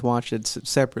 we both watched it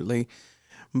separately,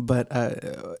 but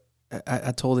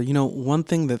I told her, one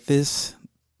thing that this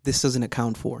doesn't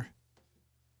account for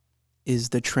is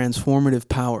the transformative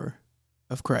power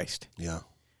of Christ. Yeah.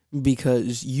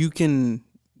 Because you can,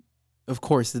 of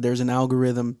course, there's an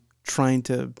algorithm trying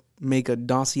to make a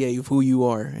dossier of who you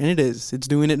are, and it's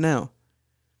doing it now.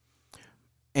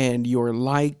 And your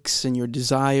likes and your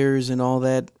desires and all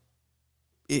that,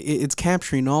 it's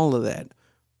capturing all of that.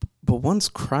 But once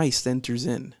Christ enters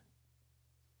in,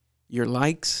 your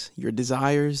likes, your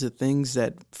desires, the things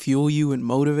that fuel you and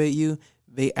motivate you,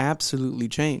 they absolutely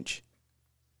change.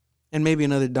 And maybe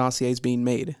another dossier is being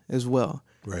made as well.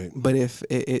 Right. But if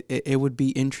it would be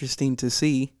interesting to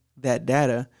see that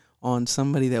data on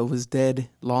somebody that was dead,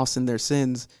 lost in their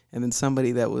sins, and then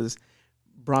somebody that was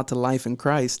brought to life in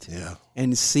Christ,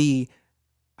 and see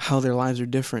how their lives are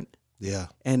different. Yeah.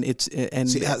 And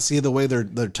see the way their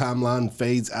timeline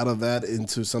fades out of that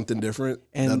into something different.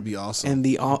 That'd be awesome. And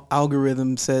the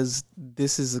algorithm says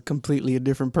this is a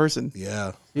different person.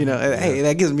 Yeah. Hey,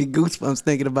 that gives me goosebumps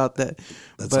thinking about that.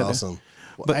 That's awesome.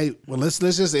 Let's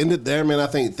just end it there, man.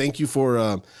 Thank you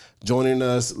for joining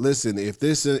us. Listen, if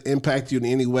this impacted you in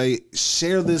any way,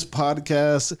 share this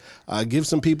podcast. Give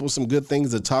some people some good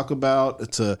things to talk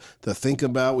about, to think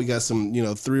about. We got some,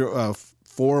 3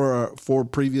 or 4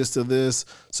 previous to this.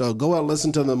 So go out,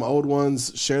 listen to them old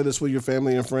ones. Share this with your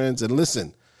family and friends, and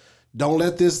listen. Don't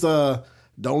let this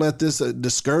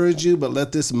discourage you, but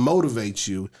let this motivate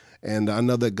you. And I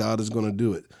know that God is going to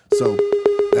do it. So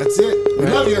that's it. We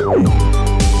love you.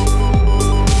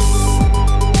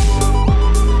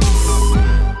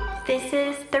 This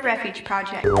is The Refuge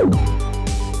Project.